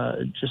them,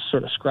 just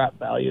sort of scrap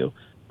value.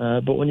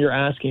 But when you're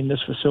asking this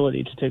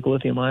facility to take a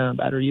lithium-ion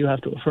battery, you have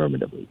to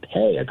affirmatively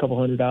pay a couple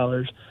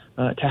 $100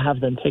 to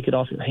have them take it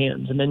off your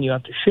hands, and then you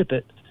have to ship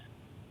it.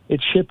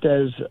 It's shipped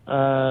as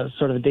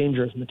sort of a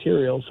dangerous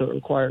material, so it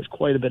requires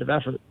quite a bit of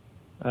effort.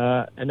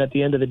 And at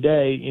the end of the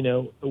day,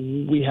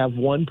 we have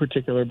one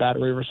particular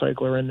battery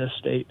recycler in this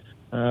state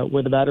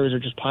where the batteries are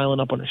just piling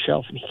up on a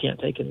shelf and he can't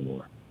take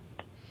anymore.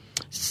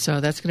 So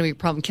that's going to be a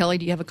problem. Kelly,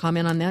 do you have a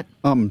comment on that?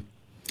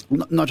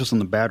 Not just on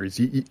the batteries.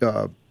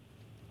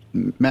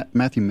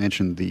 Matthew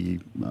mentioned the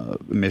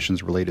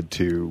emissions related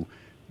to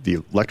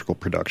the electrical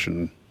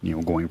production,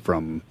 going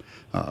from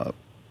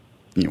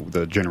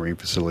the generating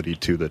facility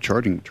to the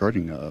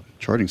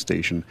charging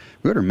station.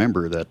 We got to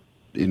remember that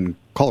in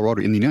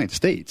Colorado, in the United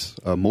States,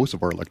 most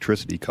of our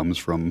electricity comes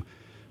from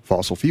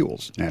fossil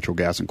fuels, natural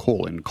gas and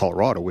coal. In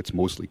Colorado, it's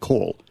mostly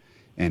coal,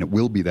 and it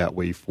will be that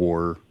way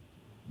for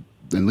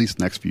at least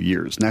the next few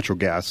years. Natural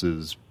gas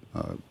is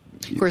of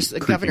course,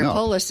 Governor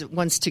Polis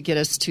wants to get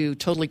us to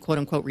totally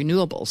quote-unquote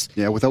renewables.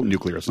 Yeah, without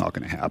nuclear, it's not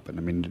going to happen.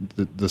 I mean,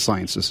 the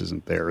science just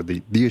isn't there.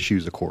 The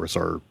issues, of course,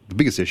 the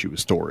biggest issue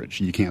is storage.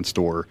 You can't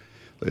store.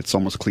 It's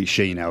almost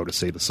cliche now to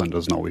say the sun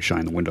doesn't always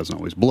shine, the wind doesn't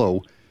always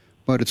blow.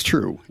 But it's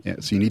true. Yeah,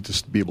 so you need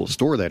to be able to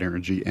store that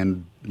energy,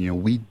 and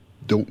we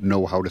don't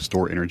know how to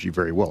store energy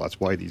very well. That's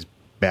why these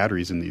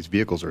batteries in these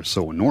vehicles are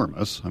so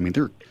enormous. I mean,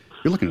 you're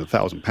looking at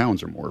 1,000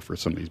 pounds or more for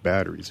some of these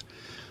batteries,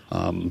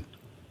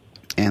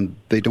 and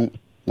they don't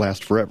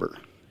last forever.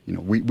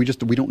 We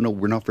don't know.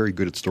 We're not very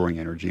good at storing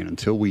energy, and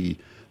until we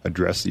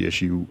address the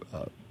issue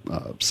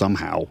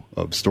somehow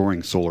of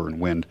storing solar and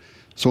wind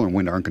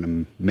aren't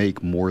going to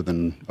make more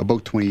than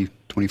about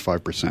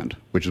 25%,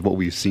 which is what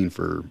we've seen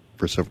for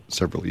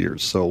several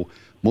years. So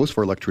most of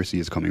our electricity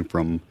is coming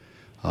from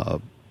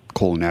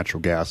coal and natural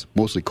gas,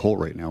 mostly coal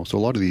right now. So a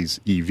lot of these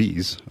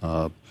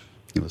EVs,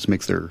 this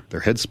makes their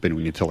heads spin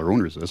when you tell their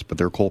owners this, but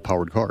they're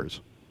coal-powered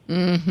cars.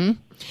 Mm-hmm.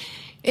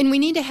 And we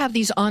need to have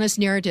these honest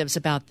narratives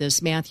about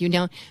this, Matthew.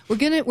 Now,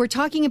 we're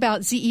talking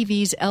about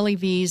ZEVs,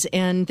 LEVs,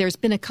 and there's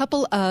been a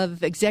couple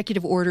of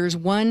executive orders.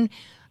 One,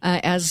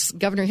 as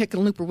Governor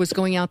Hickenlooper was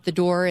going out the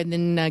door, and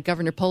then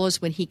Governor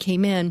Polis when he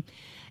came in.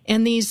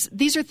 And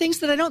these are things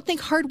that I don't think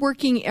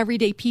hardworking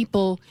everyday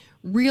people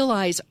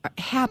realize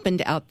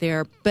happened out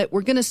there, but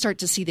we're going to start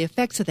to see the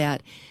effects of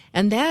that.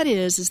 And that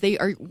is they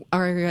are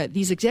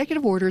these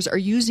executive orders are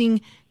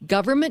using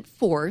government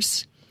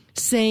force,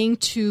 saying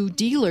to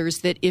dealers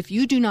that if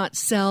you do not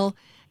sell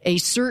a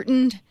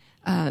certain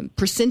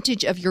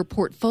percentage of your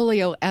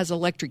portfolio as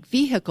electric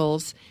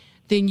vehicles,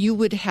 then you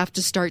would have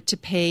to start to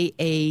pay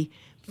a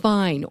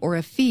fine or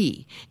a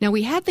fee. Now,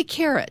 we had the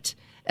carrot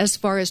as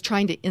far as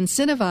trying to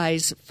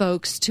incentivize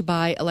folks to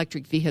buy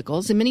electric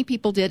vehicles, and many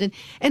people did.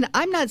 And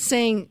I'm not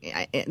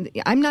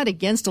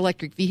against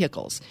electric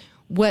vehicles.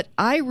 What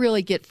I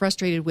really get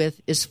frustrated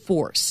with is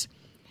force,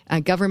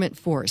 government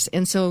force.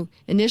 And so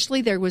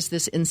initially there was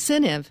this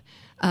incentive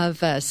of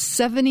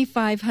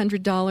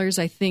 $7,500,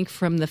 I think,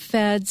 from the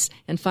feds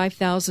and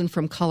 $5,000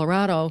 from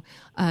Colorado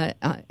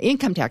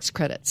income tax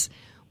credits.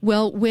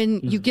 Well, when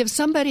you give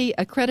somebody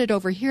a credit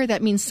over here,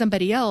 that means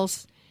somebody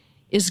else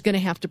is going to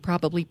have to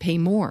probably pay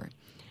more.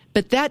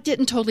 But that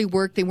didn't totally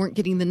work. They weren't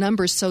getting the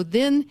numbers. So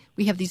then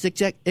we have these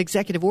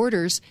executive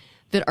orders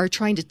that are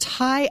trying to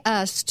tie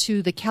us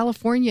to the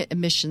California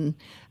emission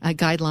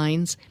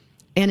guidelines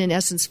and, in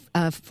essence,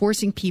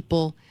 forcing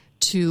people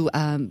to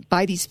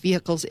buy these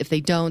vehicles. If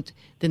they don't,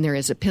 then there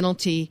is a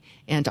penalty.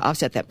 And to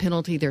offset that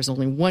penalty, there's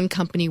only one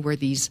company where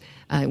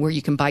where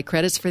you can buy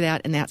credits for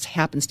that, and that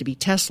happens to be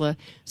Tesla.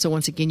 So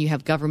once again, you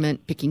have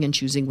government picking and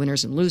choosing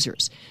winners and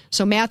losers.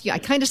 So, Matthew, I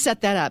kind of set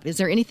that up. Is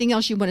there anything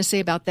else you want to say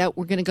about that?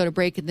 We're going to go to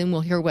break, and then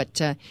we'll hear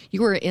what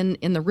you were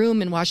in the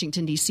room in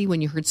Washington, D.C. when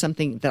you heard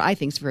something that I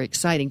think is very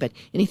exciting. But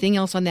anything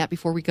else on that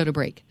before we go to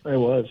break? I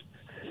was.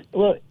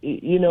 Well,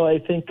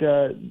 I think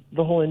the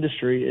whole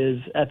industry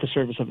is at the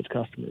service of its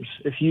customers.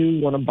 If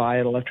you want to buy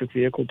an electric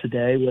vehicle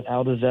today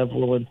without a ZEV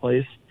rule in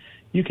place,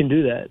 you can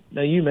do that.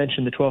 Now, you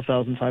mentioned the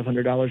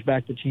 $12,500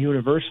 back that's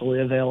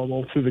universally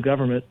available through the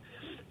government.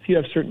 If you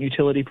have certain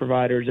utility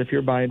providers, if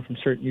you're buying from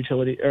certain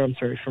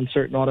from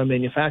certain auto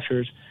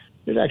manufacturers,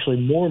 there's actually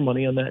more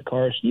money on that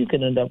car, so you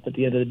can end up at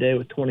the end of the day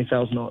with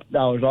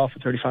 $20,000 off a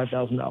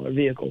 $35,000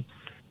 vehicle.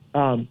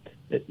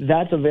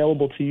 That's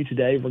available to you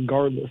today,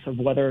 regardless of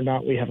whether or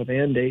not we have a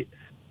mandate.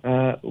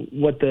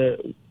 What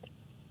the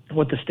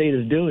state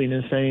is doing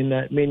is saying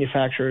that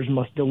manufacturers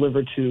must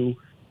deliver to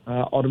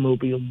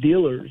automobile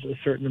dealers a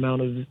certain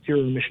amount of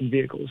zero-emission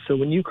vehicles. So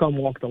when you come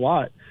walk the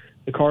lot,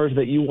 the cars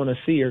that you want to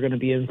see are going to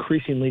be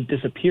increasingly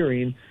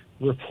disappearing,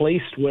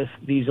 replaced with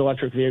these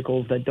electric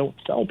vehicles that don't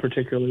sell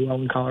particularly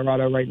well in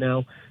Colorado right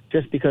now,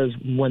 just because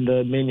when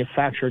the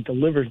manufacturer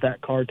delivers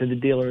that car to the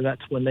dealer,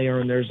 that's when they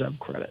earn their ZEV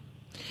credit.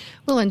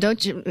 Well, and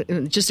don't you,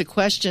 just a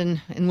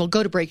question, and we'll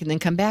go to break and then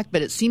come back,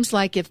 but it seems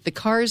like if the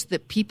cars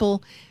that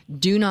people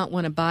do not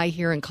want to buy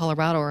here in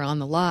Colorado are on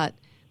the lot,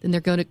 then they're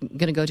going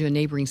to go to a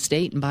neighboring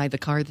state and buy the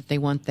car that they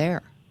want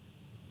there.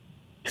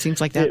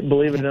 Seems like that.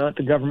 Believe it or not,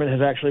 the government has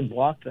actually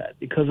blocked that.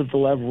 Because of the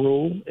LEV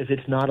rule, if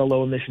it's not a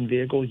low-emission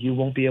vehicle, you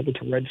won't be able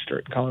to register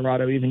it in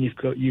Colorado, even if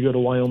you go to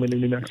Wyoming or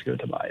New Mexico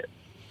to buy it.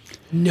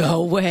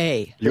 No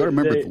way. You got to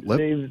remember,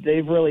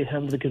 they've really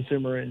hemmed the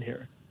consumer in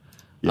here.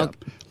 Yeah, okay.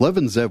 LEV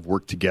and ZEV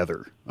work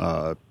together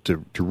to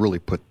really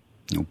put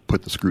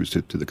the screws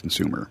to the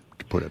consumer,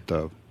 to put it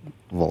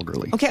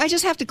vulgarly. Okay, I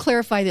just have to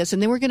clarify this,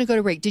 and then we're going to go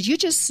to break. Did you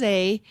just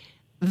say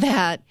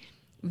that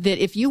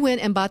if you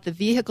went and bought the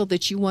vehicle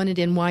that you wanted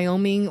in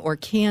Wyoming or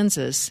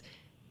Kansas,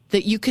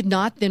 that you could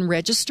not then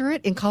register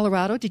it in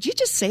Colorado? Did you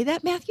just say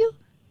that, Matthew?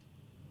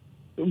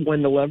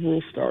 When the LEV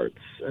rule starts,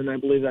 and I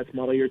believe that's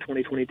model year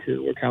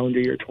 2022 or calendar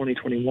year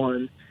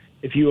 2021,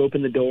 if you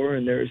open the door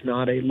and there's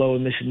not a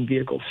low-emission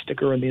vehicle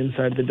sticker on the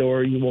inside of the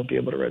door, you won't be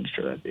able to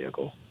register that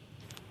vehicle.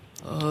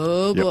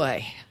 Oh,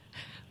 boy.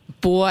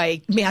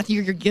 Boy,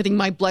 Matthew, you're getting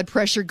my blood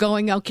pressure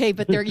going. Okay,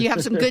 but there you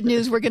have some good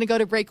news. We're going to go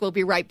to break. We'll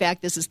be right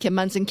back. This is Kim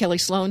Monson. Kelly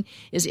Sloan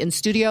is in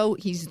studio.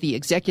 He's the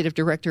executive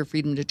director of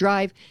Freedom to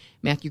Drive.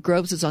 Matthew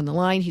Groves is on the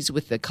line. He's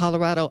with the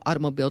Colorado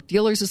Automobile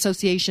Dealers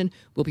Association.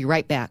 We'll be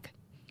right back.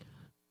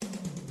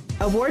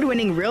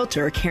 Award-winning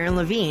realtor Karen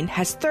Levine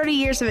has 30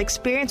 years of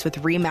experience with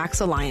RE/MAX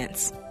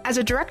Alliance. As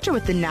a director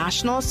with the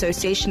National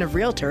Association of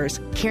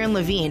Realtors, Karen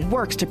Levine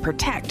works to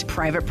protect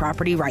private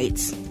property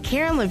rights.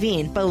 Karen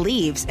Levine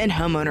believes in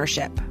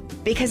homeownership.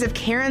 Because of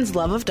Karen's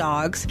love of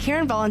dogs,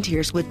 Karen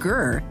volunteers with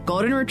GRR,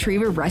 Golden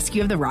Retriever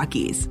Rescue of the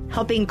Rockies,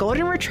 helping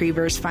Golden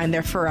Retrievers find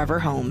their forever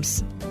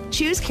homes.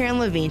 Choose Karen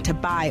Levine to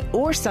buy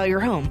or sell your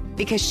home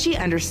because she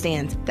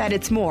understands that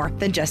it's more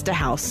than just a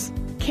house.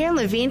 Karen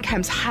Levine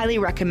comes highly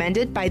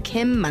recommended by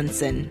Kim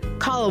Monson.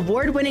 Call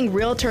award-winning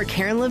realtor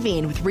Karen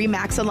Levine with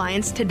RE/MAX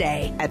Alliance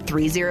today at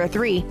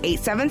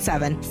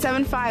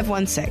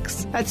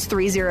 303-877-7516. That's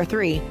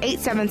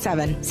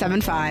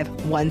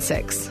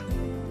 303-877-7516.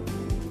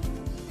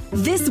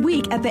 This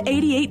week at the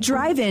 88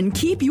 Drive-In,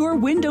 keep your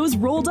windows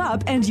rolled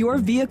up and your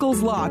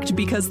vehicles locked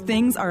because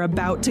things are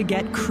about to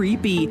get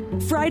creepy.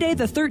 Friday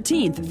the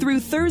 13th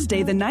through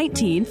Thursday the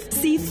 19th,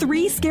 see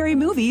 3 scary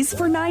movies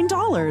for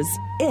 $9.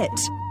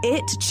 It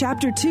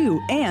Chapter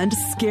 2, and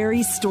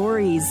Scary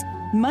Stories.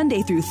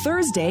 Monday through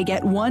Thursday,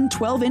 get 1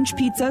 12-inch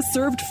pizza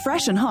served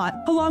fresh and hot,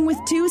 along with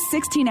 2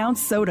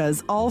 16-ounce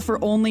sodas, all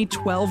for only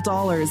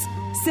 $12.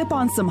 Sip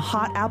on some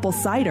hot apple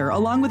cider,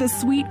 along with a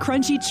sweet,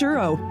 crunchy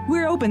churro.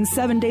 We're open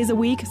 7 days a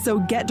week, so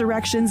get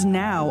directions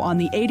now on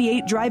the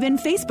 88 Drive-In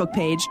Facebook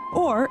page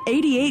or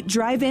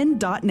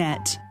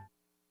 88drivein.net.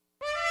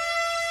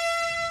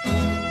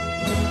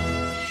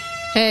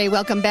 Hey,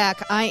 welcome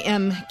back. I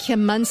am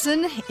Kim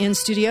Monson. In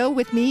studio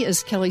with me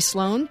is Kelly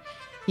Sloan.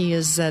 He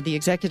is the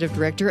executive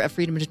director of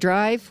Freedom to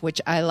Drive,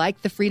 which I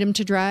like the freedom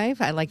to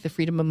drive. I like the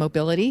freedom of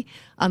mobility.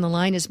 On the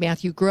line is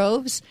Matthew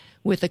Groves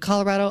with the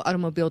Colorado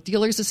Automobile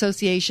Dealers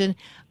Association.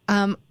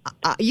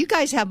 You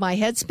guys have my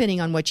head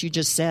spinning on what you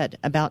just said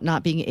about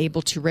not being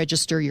able to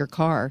register your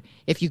car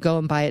if you go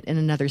and buy it in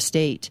another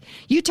state.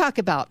 You talk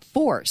about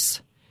force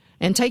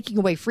and taking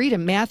away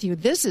freedom. Matthew,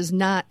 this is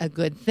not a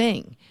good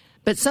thing.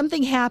 But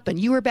something happened.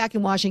 You were back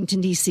in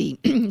Washington, D.C.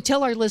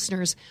 Tell our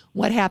listeners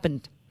what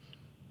happened.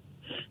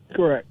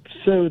 Correct.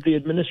 So the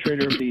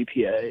administrator of the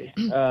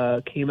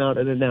EPA came out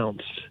and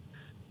announced.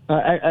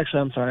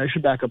 Actually, I'm sorry. I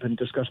should back up and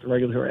discuss the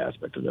regulatory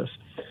aspect of this.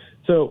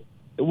 So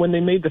when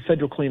they made the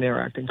Federal Clean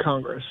Air Act in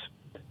Congress,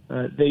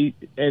 they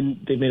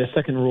made a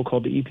second rule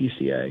called the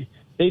EPCA.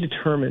 They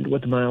determined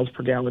what the miles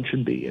per gallon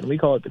should be, and we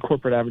call it the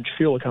corporate average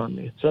fuel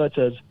economy. So that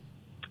says,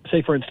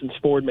 say for instance,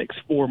 Ford makes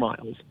 4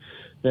 miles,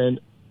 then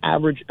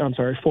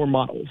 4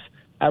 models.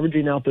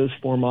 Averaging out those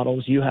 4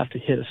 models, you have to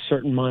hit a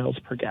certain miles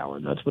per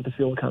gallon. That's what the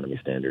fuel economy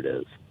standard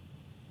is.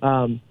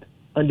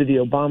 Under the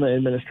Obama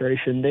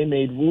administration, they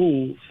made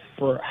rules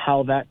for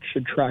how that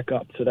should track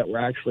up so that we're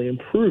actually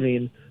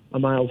improving a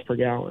miles per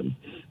gallon.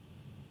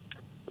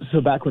 So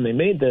back when they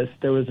made this,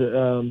 there was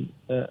a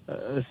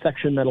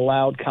section that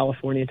allowed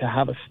California to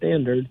have a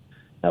standard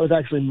that was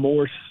actually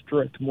more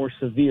strict, more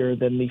severe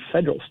than the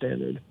federal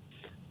standard.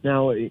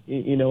 Now,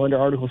 under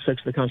Article 6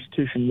 of the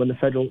Constitution, when the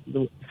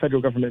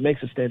federal government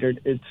makes a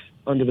standard, it's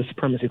under the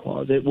Supremacy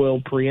Clause. It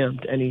will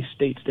preempt any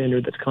state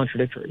standard that's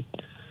contradictory.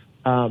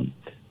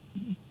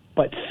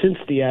 But since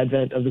the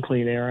advent of the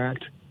Clean Air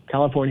Act,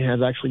 California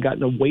has actually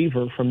gotten a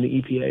waiver from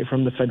the EPA,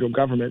 from the federal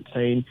government,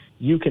 saying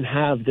you can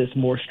have this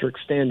more strict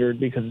standard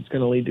because it's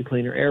going to lead to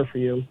cleaner air for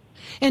you.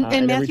 And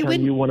Matthew,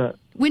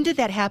 when did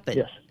that happen?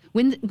 Yes.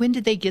 When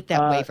did they get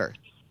that waiver?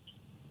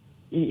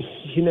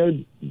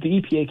 The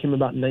EPA came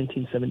about in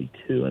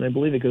 1972, and I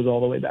believe it goes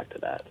all the way back to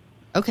that.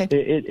 Okay.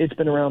 It's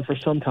been around for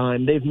some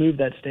time. They've moved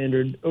that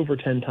standard over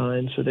 10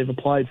 times, so they've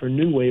applied for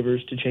new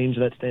waivers to change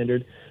that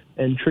standard,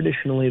 and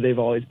traditionally they've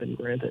always been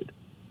granted.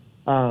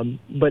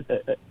 But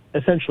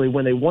essentially,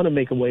 when they want to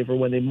make a waiver,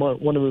 when they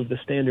want to move the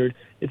standard,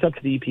 it's up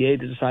to the EPA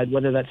to decide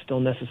whether that's still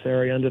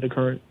necessary under the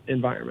current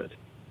environment.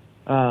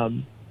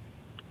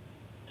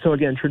 So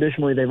again,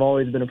 traditionally, they've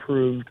always been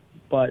approved,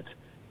 but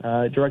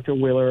Director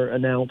Wheeler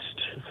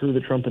announced through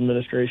the Trump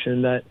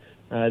administration that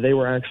they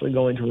were actually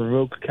going to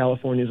revoke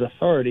California's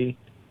authority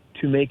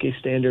to make a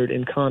standard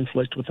in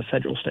conflict with the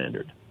federal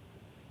standard.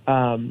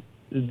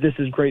 This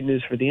is great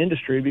news for the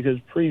industry because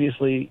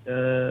previously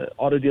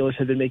auto dealers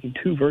had been making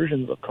two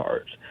versions of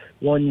cars.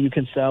 One you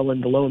can sell in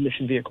the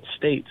low-emission vehicle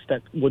states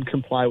that would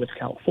comply with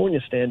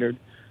California standard,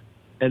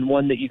 and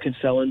one that you can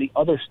sell in the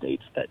other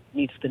states that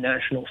meets the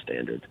national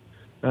standard.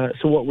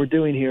 So what we're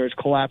doing here is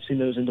collapsing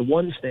those into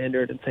one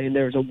standard and saying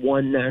there's a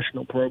one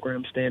national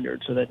program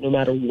standard so that no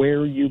matter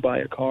where you buy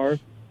a car,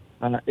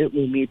 it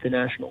will meet the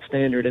national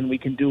standard, and we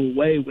can do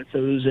away with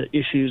those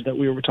issues that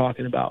we were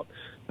talking about.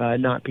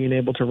 Not being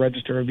able to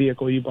register a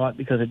vehicle you bought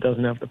because it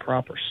doesn't have the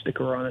proper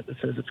sticker on it that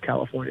says it's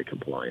California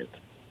compliant.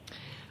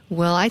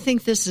 Well, I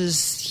think this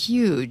is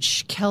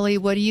huge. Kelly,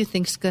 what do you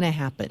think is going to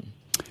happen?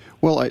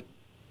 Well,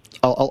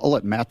 I'll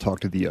let Matt talk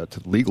to the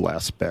legal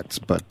aspects,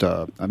 but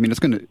I mean it's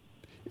going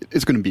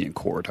to be in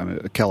court. I mean,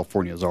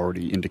 California has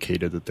already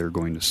indicated that they're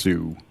going to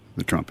sue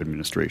the Trump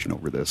administration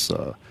over this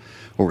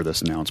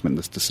announcement,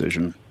 this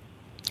decision.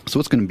 So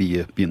it's going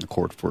to be in the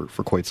court for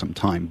quite some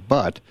time,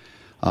 but.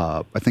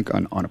 I think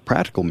on a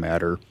practical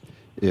matter,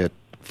 it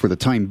for the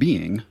time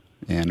being,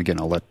 and again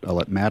I'll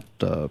let Matt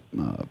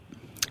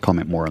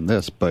comment more on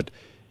this, but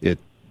it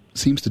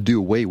seems to do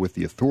away with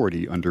the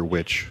authority under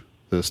which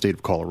the state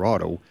of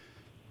Colorado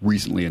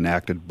recently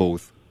enacted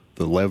both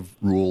the LEV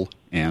rule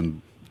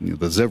and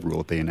the ZEV rule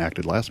that they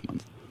enacted last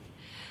month.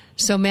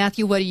 So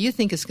Matthew, what do you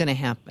think is going to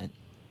happen?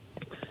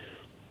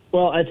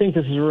 Well, I think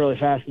this is really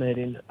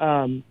fascinating.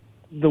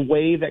 The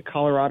way that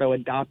Colorado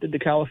adopted the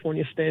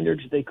California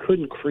standards, they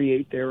couldn't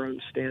create their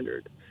own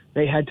standard.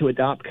 They had to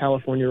adopt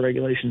California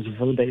regulations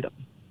verbatim.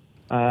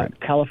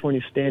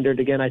 California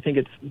standard, again, I think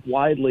it's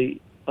widely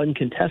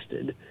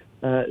uncontested.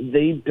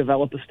 They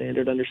developed a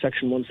standard under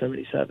Section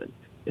 177.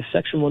 If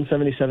Section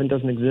 177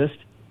 doesn't exist,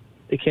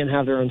 they can't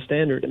have their own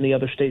standard, and the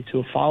other states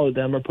who have followed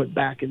them are put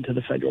back into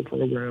the federal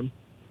program.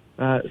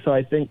 So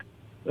I think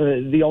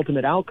the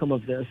ultimate outcome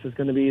of this is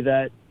going to be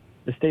that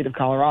the state of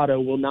Colorado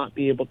will not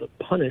be able to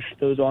punish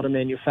those auto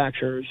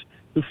manufacturers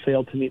who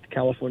failed to meet the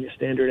California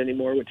standard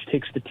anymore, which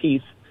takes the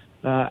teeth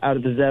out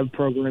of the ZEV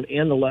program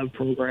and the LEV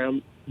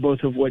program,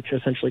 both of which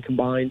essentially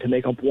combine to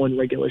make up one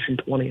Regulation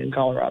 20 in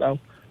Colorado.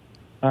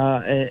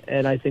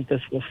 And I think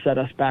this will set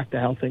us back to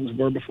how things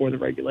were before the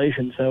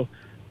regulation. So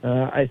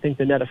I think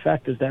the net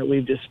effect is that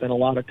we've just spent a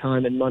lot of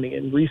time and money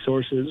and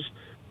resources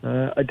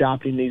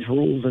adopting these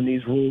rules, and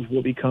these rules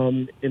will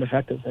become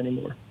ineffective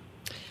anymore.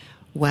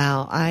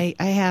 Wow, I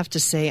have to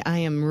say I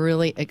am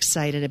really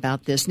excited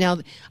about this. Now,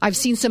 I've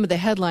seen some of the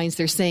headlines.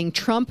 They're saying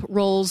Trump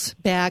rolls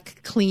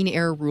back clean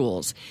air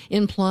rules,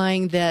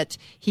 implying that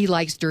he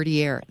likes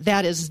dirty air.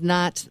 That is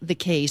not the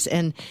case.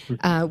 And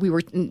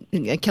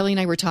Kelly and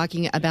I were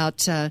talking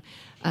about,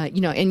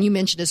 and you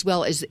mentioned as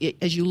well, as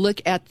you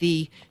look at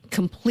the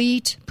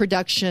complete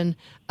production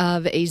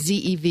of a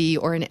ZEV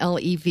or an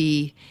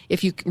LEV,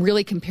 if you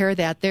really compare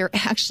that, they're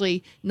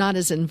actually not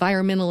as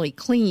environmentally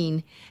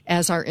clean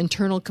as our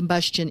internal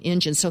combustion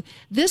engine. So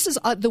this is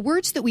the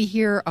words that we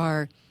hear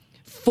are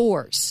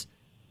force,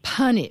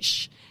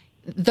 punish.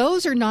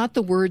 Those are not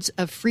the words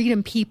of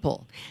freedom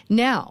people.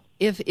 Now,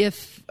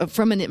 if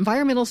from an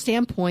environmental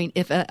standpoint,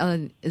 if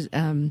an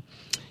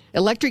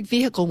electric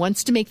vehicle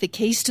wants to make the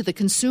case to the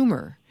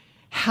consumer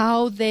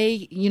how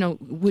they,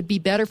 would be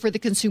better for the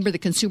consumer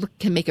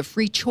can make a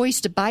free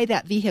choice to buy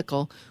that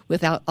vehicle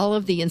without all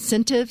of the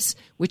incentives,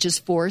 which is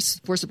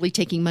forcibly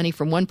taking money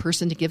from one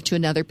person to give to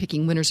another,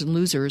 picking winners and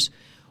losers,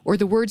 or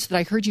the words that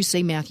I heard you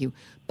say, Matthew,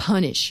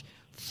 punish,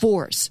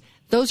 force.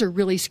 Those are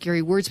really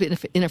scary words,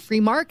 but in a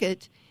free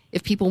market,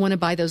 if people want to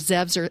buy those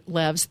ZEVs or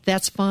LEVs,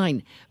 that's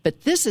fine.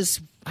 But this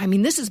is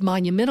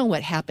monumental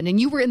what happened.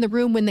 And you were in the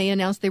room when they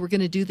announced they were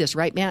going to do this,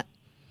 right, Matt?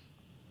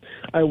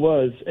 I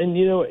was. And,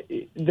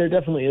 there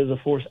definitely is a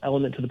force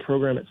element to the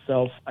program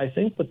itself. I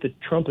think what the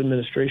Trump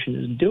administration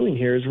is doing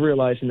here is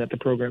realizing that the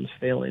program is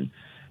failing.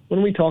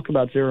 When we talk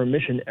about zero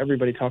emission,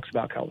 everybody talks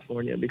about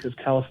California because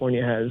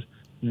California has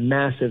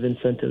massive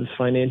incentives,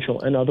 financial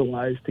and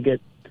otherwise, to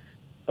get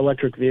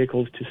electric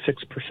vehicles to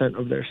 6%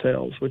 of their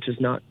sales, which is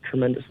not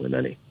tremendously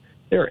many.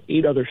 There are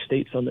 8 other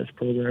states on this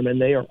program, and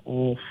they are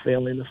all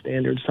failing the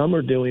standard. Some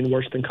are doing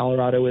worse than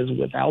Colorado is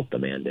without the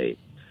mandate.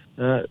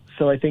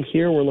 So I think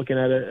here we're looking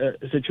at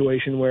a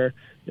situation where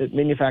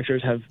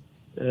manufacturers have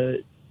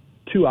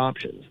 2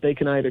 options. They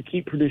can either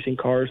keep producing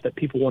cars that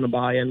people want to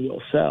buy and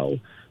will sell,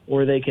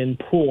 or they can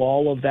pull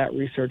all of that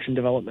research and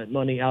development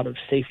money out of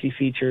safety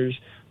features,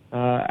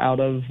 out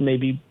of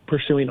maybe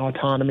pursuing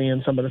autonomy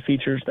and some of the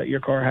features that your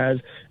car has,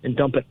 and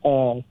dump it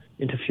all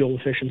into fuel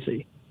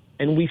efficiency.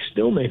 And we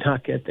still may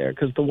not get there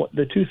because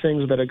the 2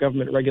 things that a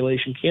government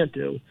regulation can't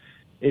do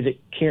is it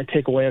can't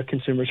take away a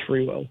consumer's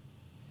free will,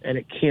 and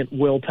it can't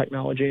will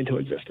technology into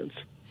existence.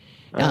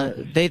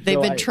 They've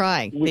been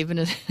trying. They've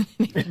been.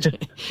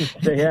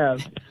 They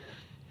have.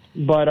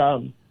 But,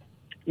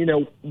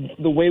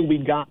 the way we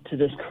got to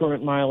this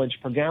current mileage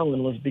per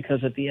gallon was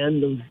because at the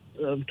end of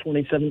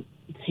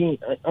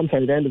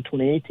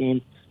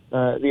 2018,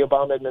 the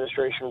Obama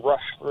administration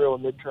rushed through a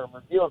midterm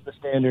review of the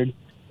standard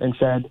and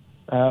said,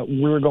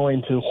 we're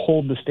going to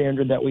hold the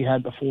standard that we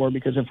had before,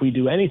 because if we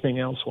do anything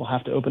else, we'll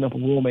have to open up a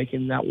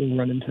rulemaking that will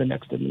run into the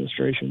next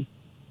administration.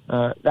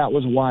 That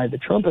was why the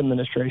Trump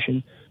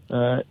administration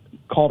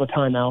called a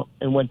timeout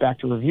and went back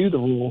to review the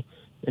rule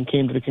and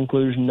came to the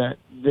conclusion that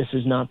this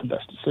is not the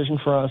best decision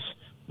for us.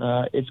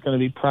 It's going to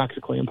be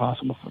practically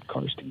impossible for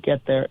cars to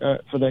get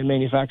there, for the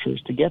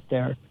manufacturers to get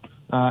there,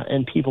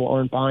 and people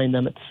aren't buying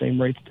them at the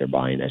same rate that they're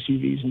buying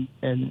SUVs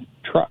and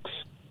trucks.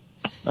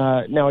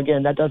 Now,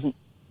 again, that doesn't,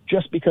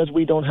 just because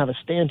we don't have a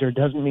standard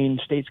doesn't mean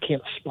states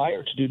can't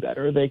aspire to do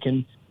better. They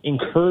can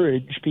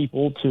encourage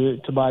people to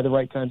buy the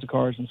right kinds of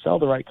cars and sell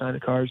the right kind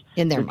of cars.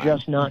 They're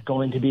just not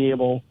going to be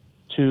able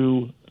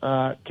to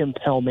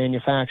compel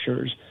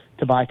manufacturers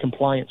to buy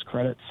compliance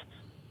credits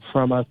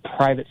from a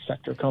private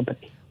sector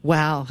company.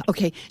 Wow.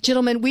 Okay.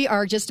 Gentlemen, we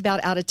are just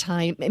about out of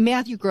time.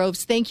 Matthew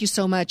Groves, thank you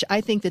so much.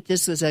 I think that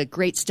this was a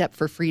great step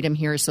for freedom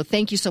here. So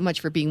thank you so much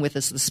for being with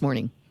us this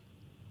morning.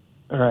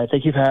 All right.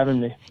 Thank you for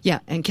having me. Yeah.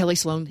 And Kelly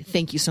Sloan,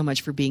 thank you so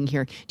much for being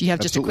here. Do you have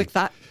just a quick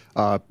thought?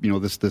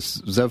 This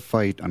ZEV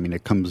fight,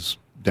 it comes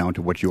down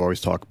to what you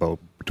always talk about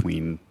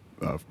between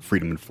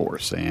freedom and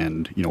force.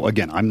 And,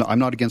 again, I'm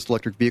not against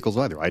electric vehicles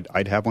either.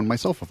 I'd have one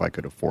myself if I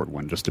could afford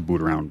one, just to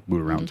boot around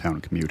town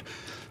and commute.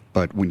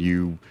 But when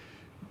you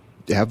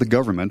have the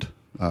government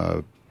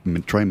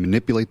try and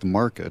manipulate the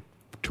market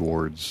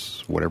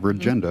towards whatever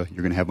agenda,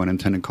 you're going to have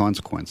unintended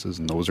consequences,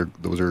 and those are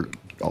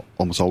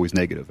almost always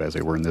negative, as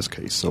they were in this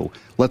case. So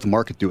let the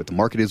market do it. The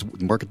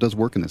market does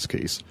work in this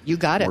case. You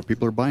got it. More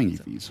people are buying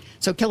EVs.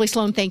 So Kelly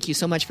Sloan, thank you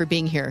so much for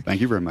being here. Thank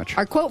you very much.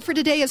 Our quote for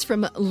today is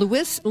from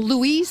Louis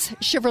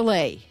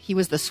Chevrolet. He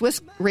was the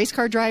Swiss race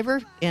car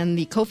driver and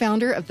the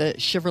co-founder of the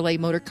Chevrolet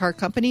Motor Car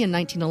Company in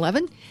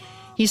 1911.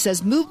 He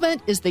says,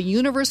 movement is the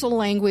universal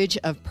language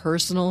of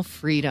personal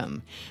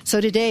freedom.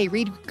 So today,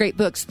 read great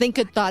books, think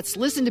good thoughts,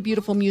 listen to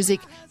beautiful music,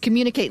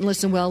 communicate and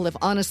listen well, live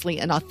honestly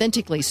and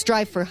authentically,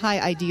 strive for high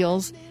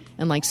ideals,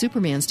 and like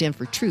Superman, stand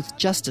for truth,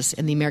 justice,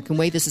 and the American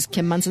way. This is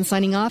Kim Munson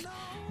signing off.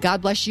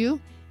 God bless you,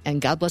 and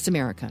God bless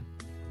America.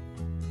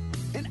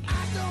 And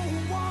I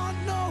don't want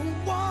no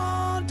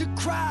one to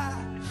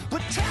cry,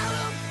 but tell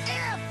them